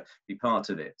and to be part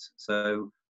of it.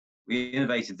 So we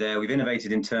innovated there. We've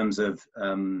innovated in terms of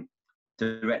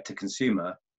direct to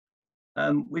consumer.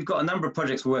 We've got a number of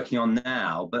projects we're working on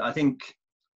now, but I think,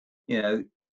 in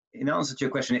answer to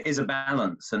your question, it is a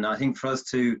balance. And I think for us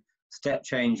to step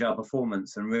change our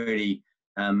performance and really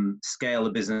scale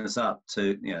the business up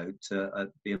to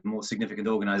be a more significant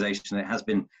organisation than it has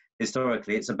been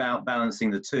historically, it's about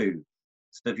balancing the two.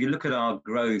 So if you look at our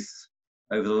growth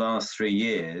over the last 3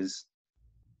 years,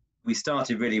 we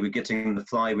started really with getting the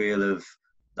flywheel of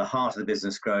the heart of the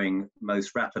business growing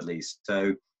most rapidly.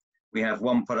 So we have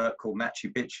one product called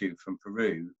Machu Picchu from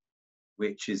Peru,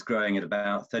 which is growing at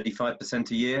about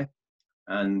 35% a year.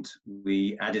 And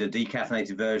we added a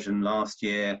decaffeinated version last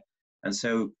year. And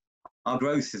so our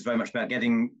growth is very much about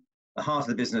getting the heart of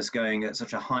the business going at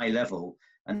such a high level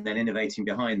and then innovating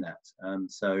behind that.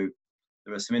 So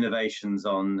there are some innovations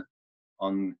on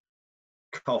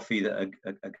coffee that are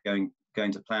going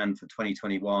to plan for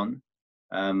 2021.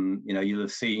 You'll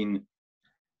have seen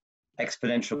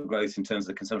exponential growth in terms of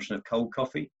the consumption of cold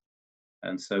coffee,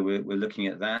 and so we're looking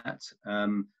at that.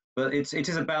 But it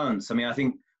is a balance. I mean, I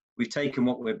think we've taken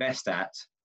what we're best at,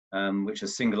 which are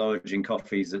single origin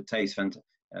coffees that taste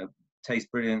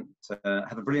brilliant,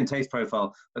 have a brilliant taste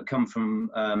profile, but come from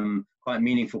quite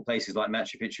meaningful places like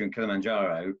Machu Picchu and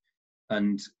Kilimanjaro.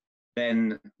 And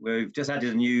then we've just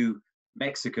added a new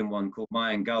Mexican one called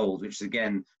Mayan Gold, which is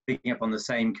again picking up on the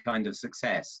same kind of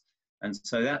success. And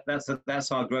so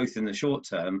that's our growth in the short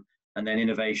term, and then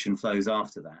innovation flows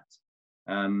after that.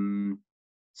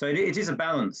 So it is a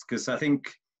balance, because I think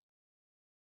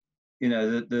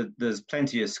there's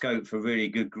plenty of scope for really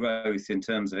good growth in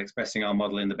terms of expressing our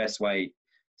model in the best way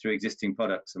through existing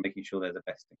products and making sure they're the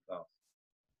best in class.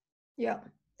 Yeah,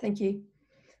 thank you.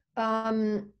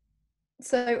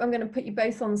 So I'm going to put you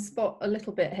both on the spot a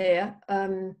little bit here.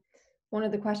 One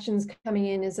of the questions coming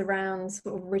in is around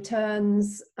sort of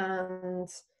returns, and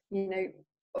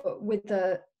with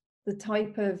the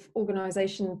type of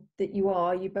organisation that you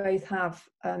are, you both have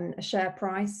a share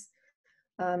price.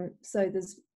 So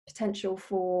there's potential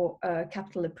for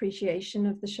capital appreciation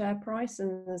of the share price,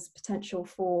 and there's potential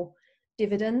for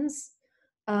dividends.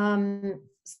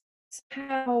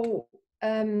 How,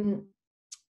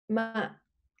 Matt,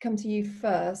 come to you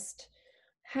first.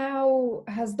 How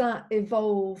has that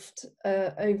evolved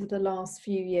over the last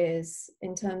few years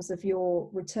in terms of your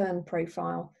return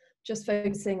profile? Just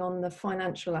focusing on the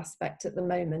financial aspect at the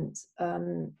moment,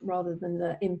 rather than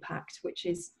the impact, which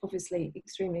is obviously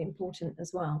extremely important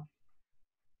as well.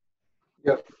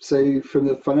 Yep. So from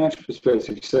the financial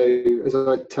perspective, so as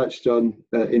I touched on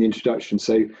in introduction,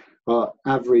 so our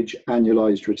average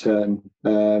annualized return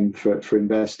for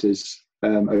investors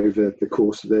over the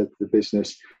course of the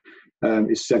business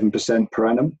is 7% per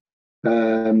annum.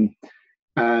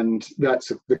 And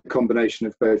that's the combination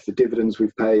of both the dividends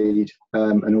we've paid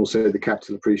and also the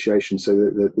capital appreciation, so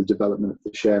the development of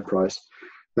the share price.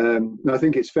 And I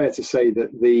think it's fair to say that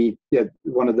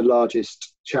one of the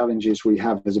largest challenges we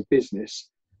have as a business,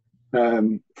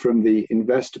 from the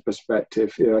investor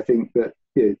perspective, I think that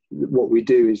what we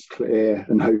do is clear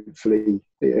and hopefully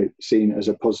seen as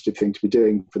a positive thing to be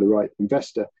doing for the right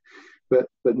investor, but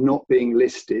not being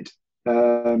listed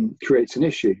creates an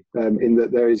issue in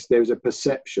that there is a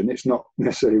perception. It's not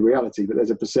necessarily reality, but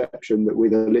there's a perception that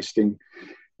with a listing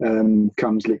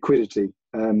comes liquidity,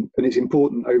 and it's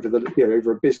important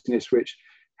over a business which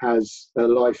has a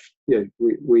life.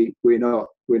 We're not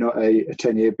a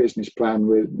 10-year business plan.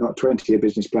 We're not a 20-year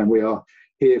business plan. We are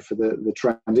here for the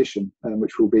transition,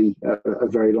 which will be a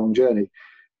very long journey.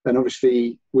 And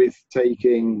obviously, with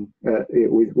taking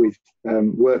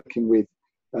working with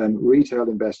retail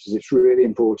investors, it's really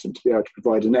important to be able to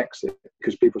provide an exit,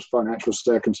 because people's financial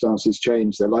circumstances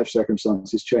change, their life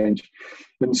circumstances change,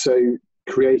 and so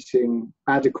creating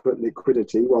adequate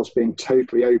liquidity whilst being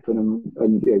totally open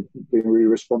and being really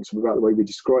responsible about the way we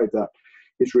describe that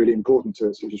is really important to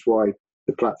us, which is why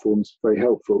the platform's very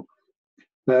helpful.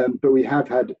 But we have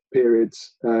had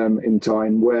periods in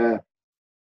time where,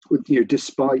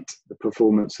 despite the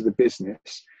performance of the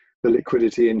business, the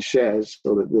liquidity in shares,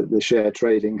 or the share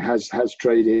trading has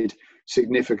traded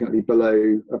significantly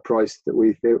below a price that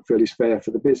we feel is fair for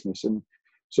the business. And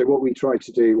so what we try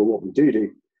to do, or what we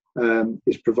do,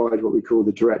 is provide what we call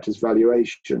the director's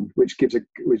valuation, which gives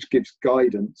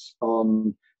guidance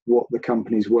on what the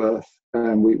company's worth.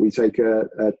 We take a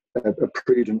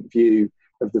prudent view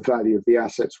of the value of the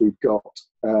assets we've got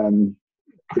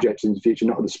projected in the future,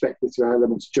 not the speculative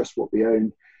elements, just what we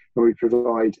own. And we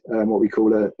provide what we call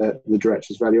the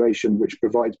director's valuation, which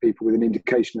provides people with an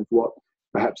indication of what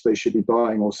perhaps they should be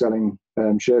buying or selling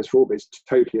shares for, but it's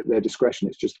totally at their discretion.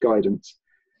 It's just guidance.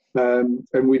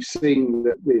 And we've seen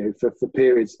that for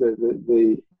periods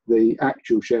the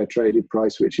actual share traded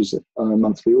price, which is on a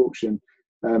monthly auction,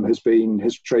 has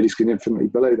traded significantly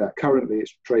below that. Currently,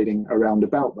 it's trading around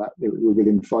about that. We're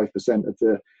within 5% of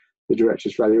the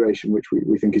director's valuation, which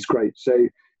we think is great. So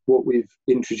what we've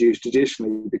introduced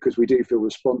additionally, because we do feel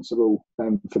responsible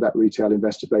for that retail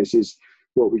investor base, is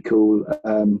what we call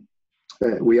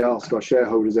we ask our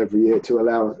shareholders every year to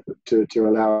allow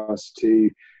us to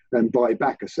buy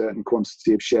back a certain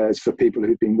quantity of shares for people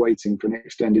who've been waiting for an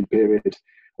extended period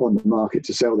on the market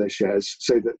to sell their shares,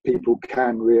 so that people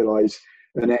can realise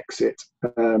an exit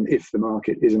if the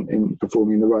market isn't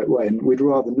performing the right way. And we'd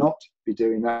rather not be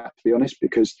doing that, to be honest,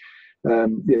 because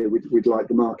we'd like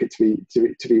the market to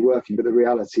be working. But the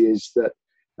reality is that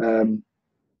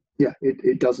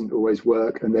it doesn't always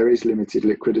work, and there is limited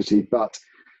liquidity. But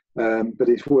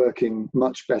it's working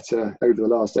much better over the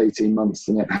last 18 months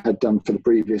than it had done for the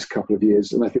previous couple of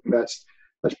years. And I think that's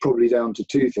probably down to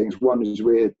two things. One is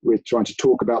we're trying to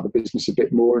talk about the business a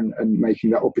bit more and making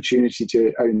that opportunity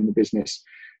to own the business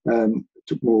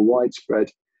more widespread.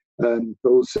 But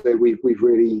also we've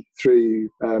really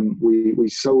we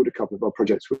sold a couple of our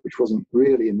projects which wasn't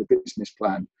really in the business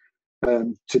plan,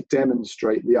 to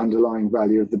demonstrate the underlying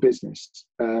value of the business.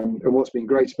 And what's been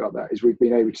great about that is we've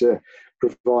been able to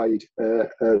provide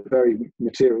a very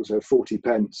material, so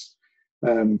 40p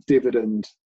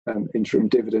interim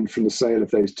dividend from the sale of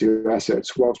those two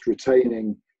assets, whilst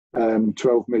retaining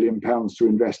 £12 million to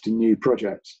invest in new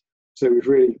projects. So we've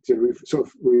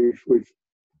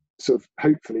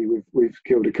hopefully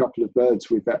killed a couple of birds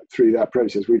with that through that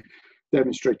process. We've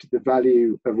demonstrated the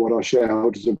value of what our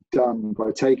shareholders have done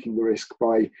by taking the risk,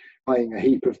 by buying a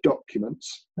heap of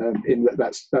documents, in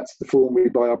that's the form we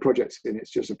buy our projects in.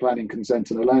 It's just a planning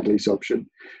consent and a land lease option,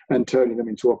 and turning them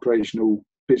into operational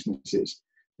businesses,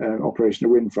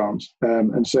 operational wind farms.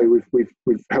 And so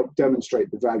we've helped demonstrate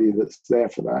the value that's there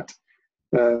for that.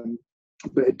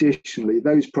 But additionally,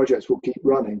 those projects will keep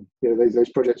running.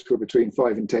 Those projects were between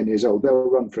 5 and 10 years old. They'll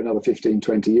run for another 15,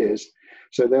 20 years.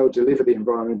 So they'll deliver the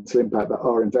environmental impact that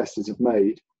our investors have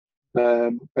made.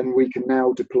 And we can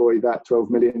now deploy that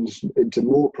 12 million into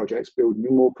more projects, build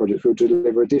more projects, will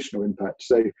deliver additional impact.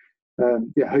 So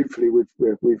hopefully we've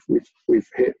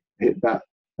hit that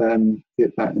in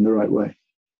the right way.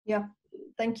 Yeah,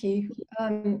 thank you.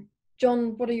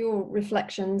 John, what are your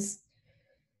reflections?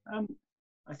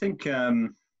 I think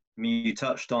you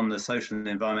touched on the social and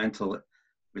environmental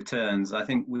returns. I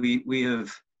think we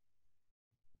have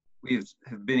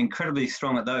been incredibly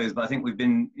strong at those, but I think we've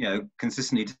been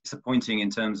consistently disappointing in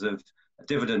terms of a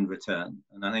dividend return.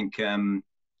 And I think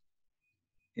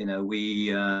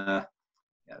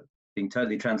being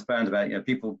totally transparent about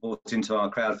people bought into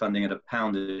our crowdfunding at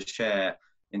 £1 a share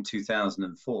in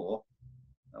 2004.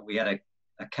 We had a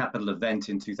capital event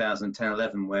in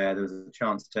 2010-11 where there was a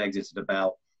chance to exit at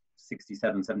about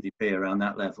 67, 70p, around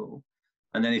that level.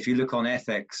 And then if you look on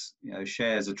Ethex,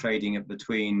 shares are trading at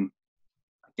between,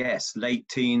 I guess, late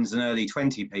teens and early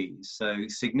 20p, so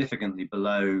significantly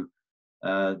below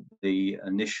the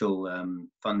initial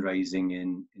fundraising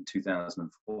in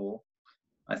 2004.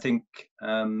 I think,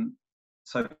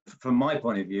 so from my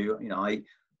point of view,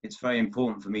 it's very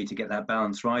important for me to get that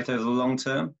balance right over the long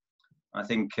term. I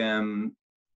think the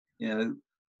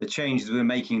changes we're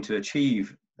making to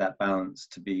achieve that balance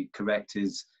to be correct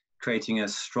is creating a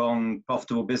strong,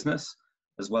 profitable business,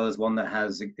 as well as one that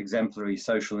has exemplary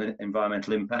social and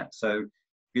environmental impact. So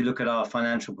if you look at our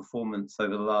financial performance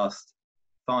over the last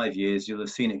 5 years, you'll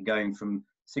have seen it going from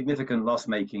significant loss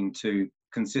making to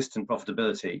consistent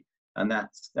profitability, and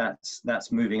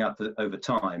that's moving up over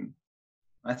time.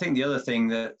 I think the other thing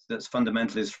that's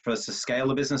fundamental is for us to scale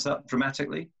the business up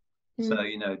dramatically. So,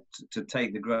 to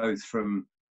take the growth from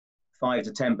 5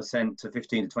 to 10% to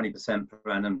 15 to 20%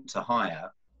 per annum to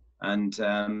higher. And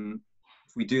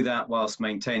if we do that whilst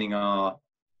maintaining our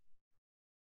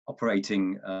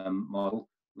operating model,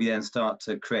 we then start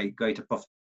to create greater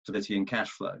profitability and cash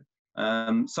flow.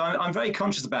 So I'm very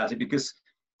conscious about it because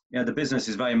the business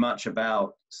is very much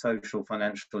about social,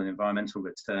 financial, and environmental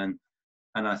return.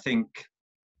 And I think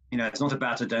it's not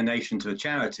about a donation to a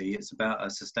charity. It's about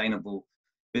a sustainable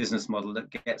business model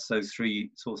that gets those three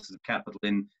sources of capital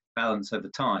in balance over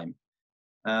time.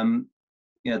 The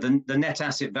net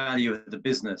asset value of the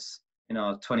business in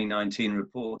our 2019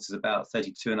 reports is about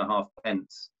 32.5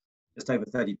 pence, just over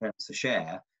 30 pence a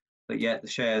share, but yet the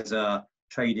shares are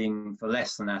trading for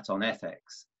less than that on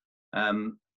Ethex.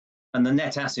 And the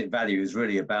net asset value is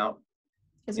really about...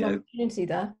 There's an opportunity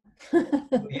there.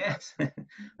 Yes.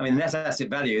 I mean, the net asset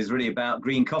value is really about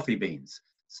green coffee beans.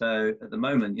 So at the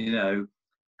moment,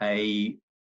 a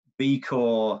B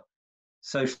Corp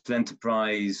social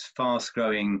enterprise,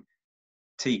 fast-growing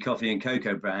tea, coffee, and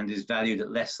cocoa brand is valued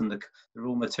at less than the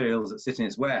raw materials that sit in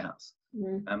its warehouse.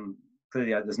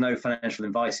 Clearly, there's no financial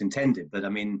advice intended, but I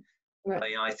mean,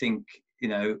 right. I think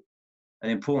an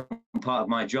important part of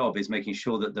my job is making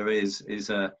sure that there is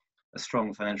a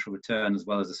strong financial return as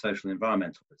well as a social and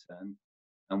environmental return,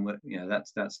 and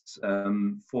that's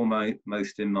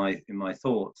foremost in my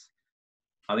thoughts.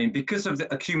 I mean, because of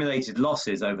the accumulated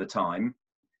losses over time,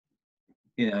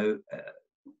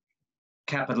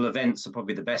 capital events are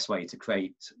probably the best way to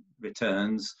create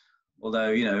returns.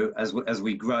 Although, as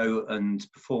we grow and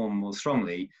perform more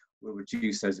strongly, we'll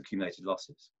reduce those accumulated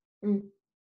losses.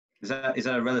 Is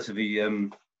that a relatively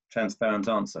transparent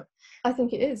answer? I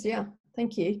think it is, yeah.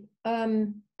 Thank you.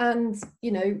 And,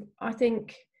 I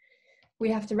think we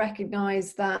have to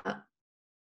recognise that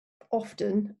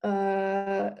often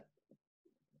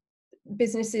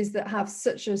businesses that have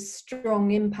such a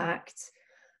strong impact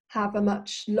have a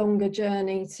much longer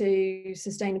journey to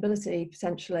sustainability,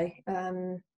 potentially.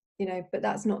 But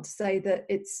that's not to say that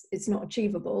it's not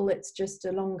achievable. It's just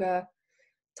a longer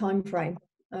time frame.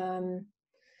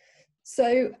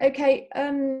 So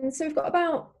we've got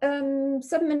about 7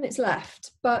 minutes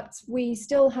left, but we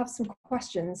still have some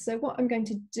questions. So what I'm going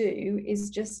to do is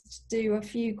just do a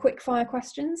few quick fire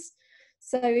questions.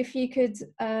 So if you could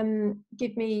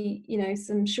give me,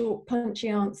 some short, punchy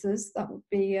answers, that would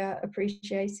be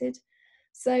appreciated.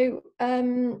 So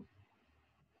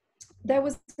there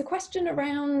was a question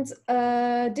around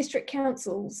district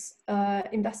councils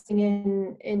investing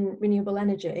in renewable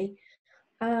energy,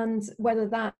 and whether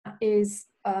that is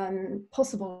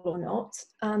possible or not.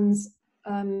 And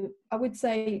I would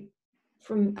say,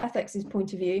 from Ethex's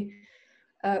point of view,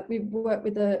 we've worked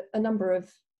with a number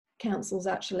of councils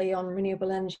actually on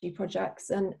renewable energy projects,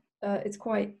 and it's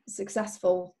quite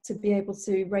successful to be able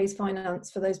to raise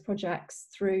finance for those projects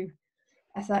through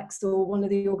Ethex or one of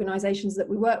the organisations that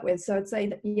we work with. So I'd say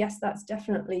that yes, that's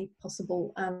definitely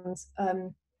possible, and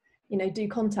do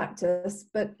contact us.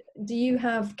 But do you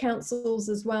have councils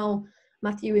as well,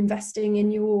 Matthew, investing in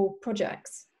your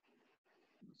projects?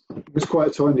 It's quite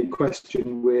a timely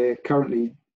question. We're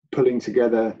currently pulling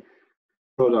together a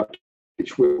product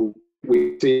which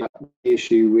we see the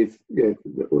issue with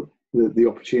the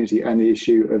opportunity and the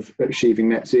issue of achieving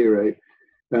net zero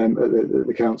at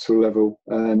the council level,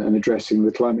 and addressing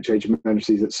the climate change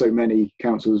emergencies that so many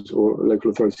councils or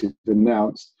local authorities have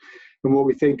announced. And what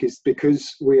we think is,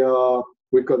 because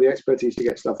we've got the expertise to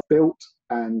get stuff built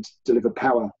and deliver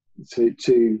power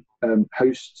to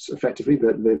hosts effectively,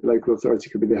 the local authority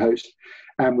could be the host,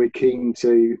 and we're keen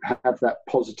to have that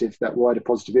wider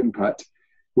positive impact.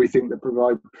 We think that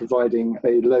providing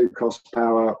a low-cost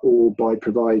power, or by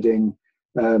providing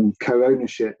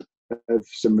co-ownership of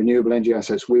some renewable energy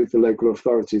assets with the local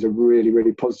authorities, a really,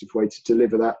 really positive way to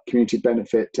deliver that community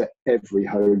benefit to every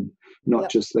home, not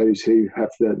just those who have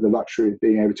the luxury of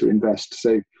being able to invest.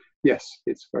 So yes,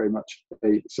 it's very much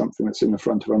something that's in the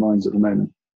front of our minds at the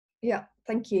moment. Yeah,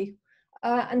 thank you.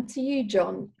 And to you,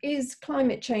 John, is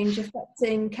climate change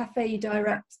affecting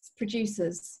Cafédirect's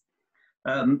producers?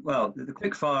 Well, the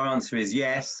quick fire answer is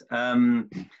yes.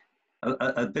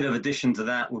 a bit of addition to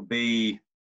that would be,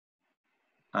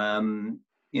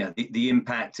 the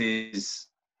impact is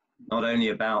not only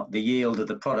about the yield of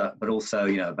the product, but also,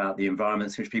 about the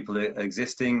environments which people are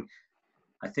existing.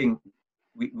 I think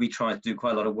we try to do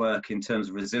quite a lot of work in terms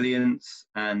of resilience,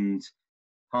 and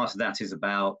part of that is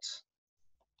about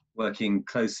working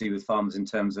closely with farmers in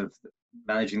terms of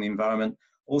managing the environment.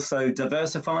 Also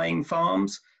diversifying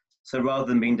farms. So rather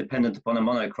than being dependent upon a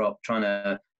monocrop, trying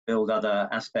to build other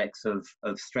aspects of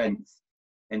strength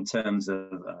in terms of,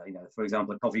 for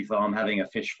example, a coffee farm, having a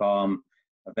fish farm,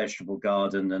 a vegetable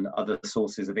garden, and other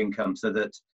sources of income, so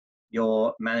that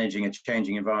you're managing a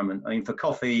changing environment. I mean, for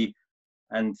coffee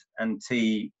and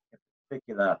tea in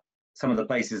particular, some of the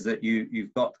places that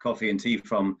you've got coffee and tea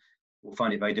from will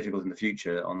find it very difficult in the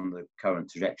future on the current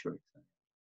trajectory.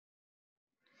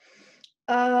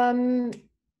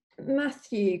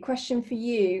 Matthew, question for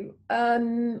you.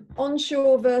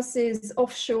 Onshore versus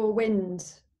offshore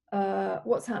wind,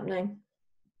 what's happening?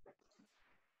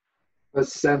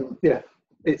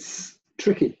 It's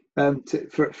tricky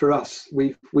for us.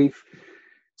 We've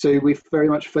very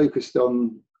much focused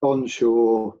on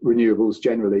onshore renewables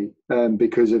generally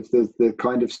because of the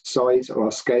kind of size or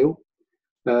our scale.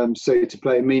 So to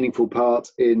play a meaningful part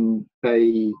in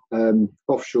a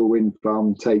offshore wind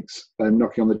farm takes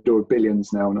knocking on the door of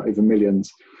billions now, not even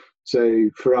millions. So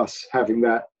for us, having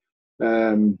that,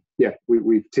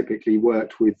 we've typically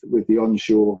worked with the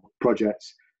onshore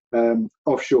projects.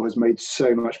 Offshore has made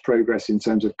so much progress in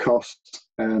terms of cost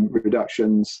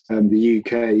reductions, and the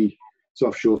UK's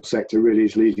offshore sector really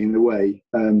is leading the way.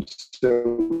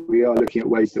 So we are looking at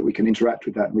ways that we can interact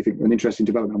with that. And we think an interesting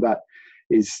development of that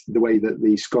is the way that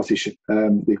the Scottish,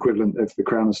 the equivalent of the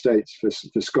Crown Estates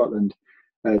for Scotland,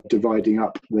 dividing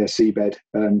up their seabed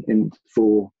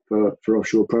for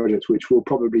offshore projects, which will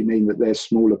probably mean that they're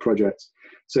smaller projects.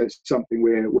 So it's something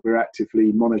we're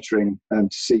actively monitoring to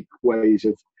seek ways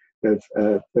of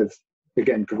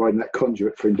again providing that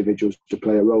conduit for individuals to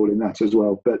play a role in that as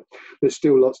well. But there's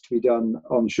still lots to be done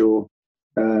onshore,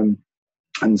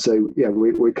 and so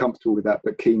we're comfortable with that,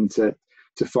 but keen to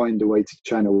find a way to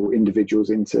channel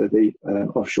individuals into the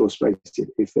offshore space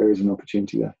if there is an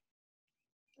opportunity there.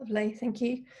 Lovely, thank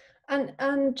you.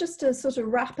 And just to sort of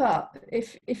wrap up,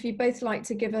 if you both like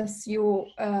to give us your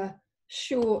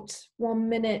short 1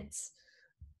 minute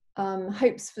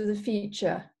hopes for the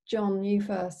future. John, you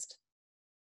first.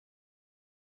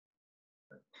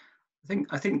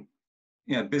 I think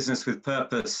business with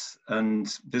purpose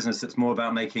and business that's more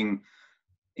about making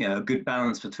a good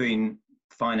balance between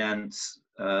finance,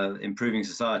 improving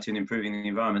society and improving the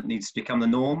environment needs to become the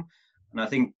norm. And I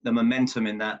think the momentum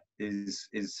in that is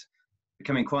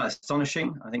becoming quite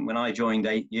astonishing. I think when I joined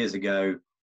 8 years ago,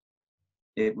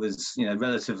 it was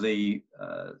relatively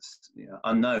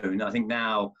unknown. I think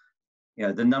now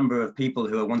the number of people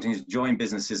who are wanting to join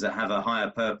businesses that have a higher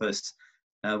purpose,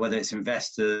 whether it's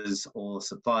investors or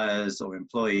suppliers or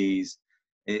employees,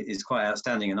 is quite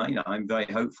outstanding. And I'm very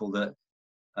hopeful that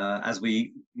as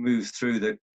we move through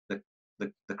the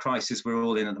crisis we're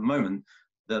all in at the moment,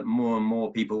 that more and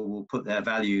more people will put their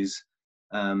values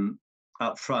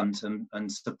up front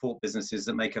and support businesses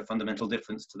that make a fundamental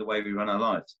difference to the way we run our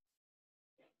lives.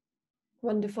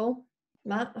 Wonderful.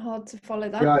 Matt, hard to follow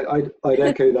that. Yeah, I'd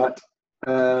echo that.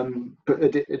 But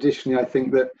additionally, I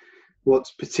think that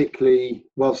what's particularly,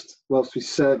 whilst we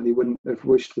certainly wouldn't have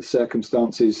wished the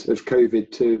circumstances of COVID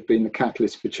to have been the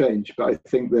catalyst for change, but I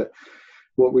think that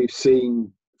what we've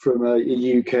seen from a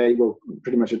UK, well,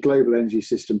 pretty much a global energy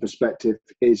system perspective,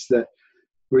 is that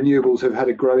renewables have had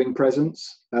a growing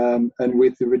presence, and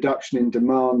with the reduction in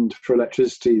demand for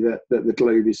electricity that the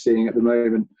globe is seeing at the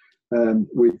moment,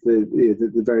 with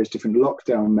the various different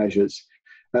lockdown measures,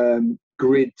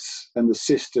 grids and the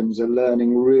systems are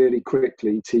learning really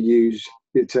quickly to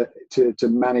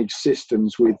manage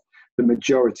systems with the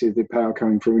majority of the power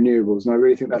coming from renewables. And I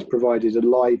really think that's provided a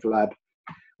live lab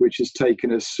which has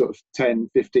taken us sort of 10,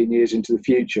 15 years into the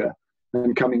future,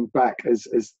 and coming back as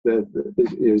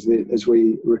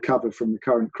we recover from the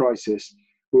current crisis,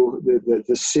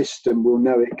 the system will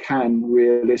know it can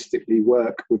realistically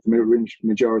work with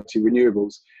majority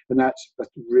renewables. And that's a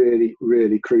really,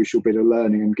 really crucial bit of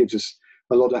learning and gives us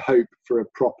a lot of hope for a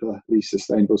properly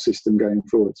sustainable system going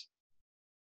forwards.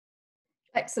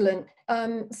 Excellent.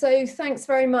 So thanks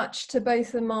very much to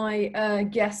both of my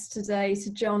guests today,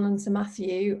 to John and to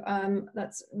Matthew.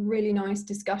 That's really nice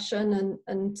discussion,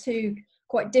 and two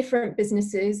quite different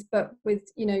businesses, but with,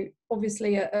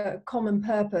 obviously a common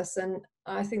purpose. And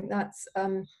I think that's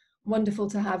wonderful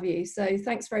to have you. So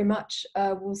thanks very much.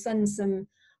 We'll send some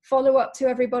follow-up to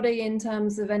everybody in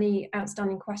terms of any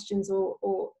outstanding questions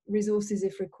or resources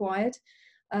if required,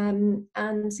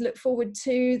 and look forward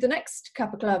to the next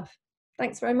Cuppa Club.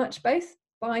 Thanks very much both.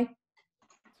 Bye.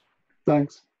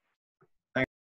 Thanks.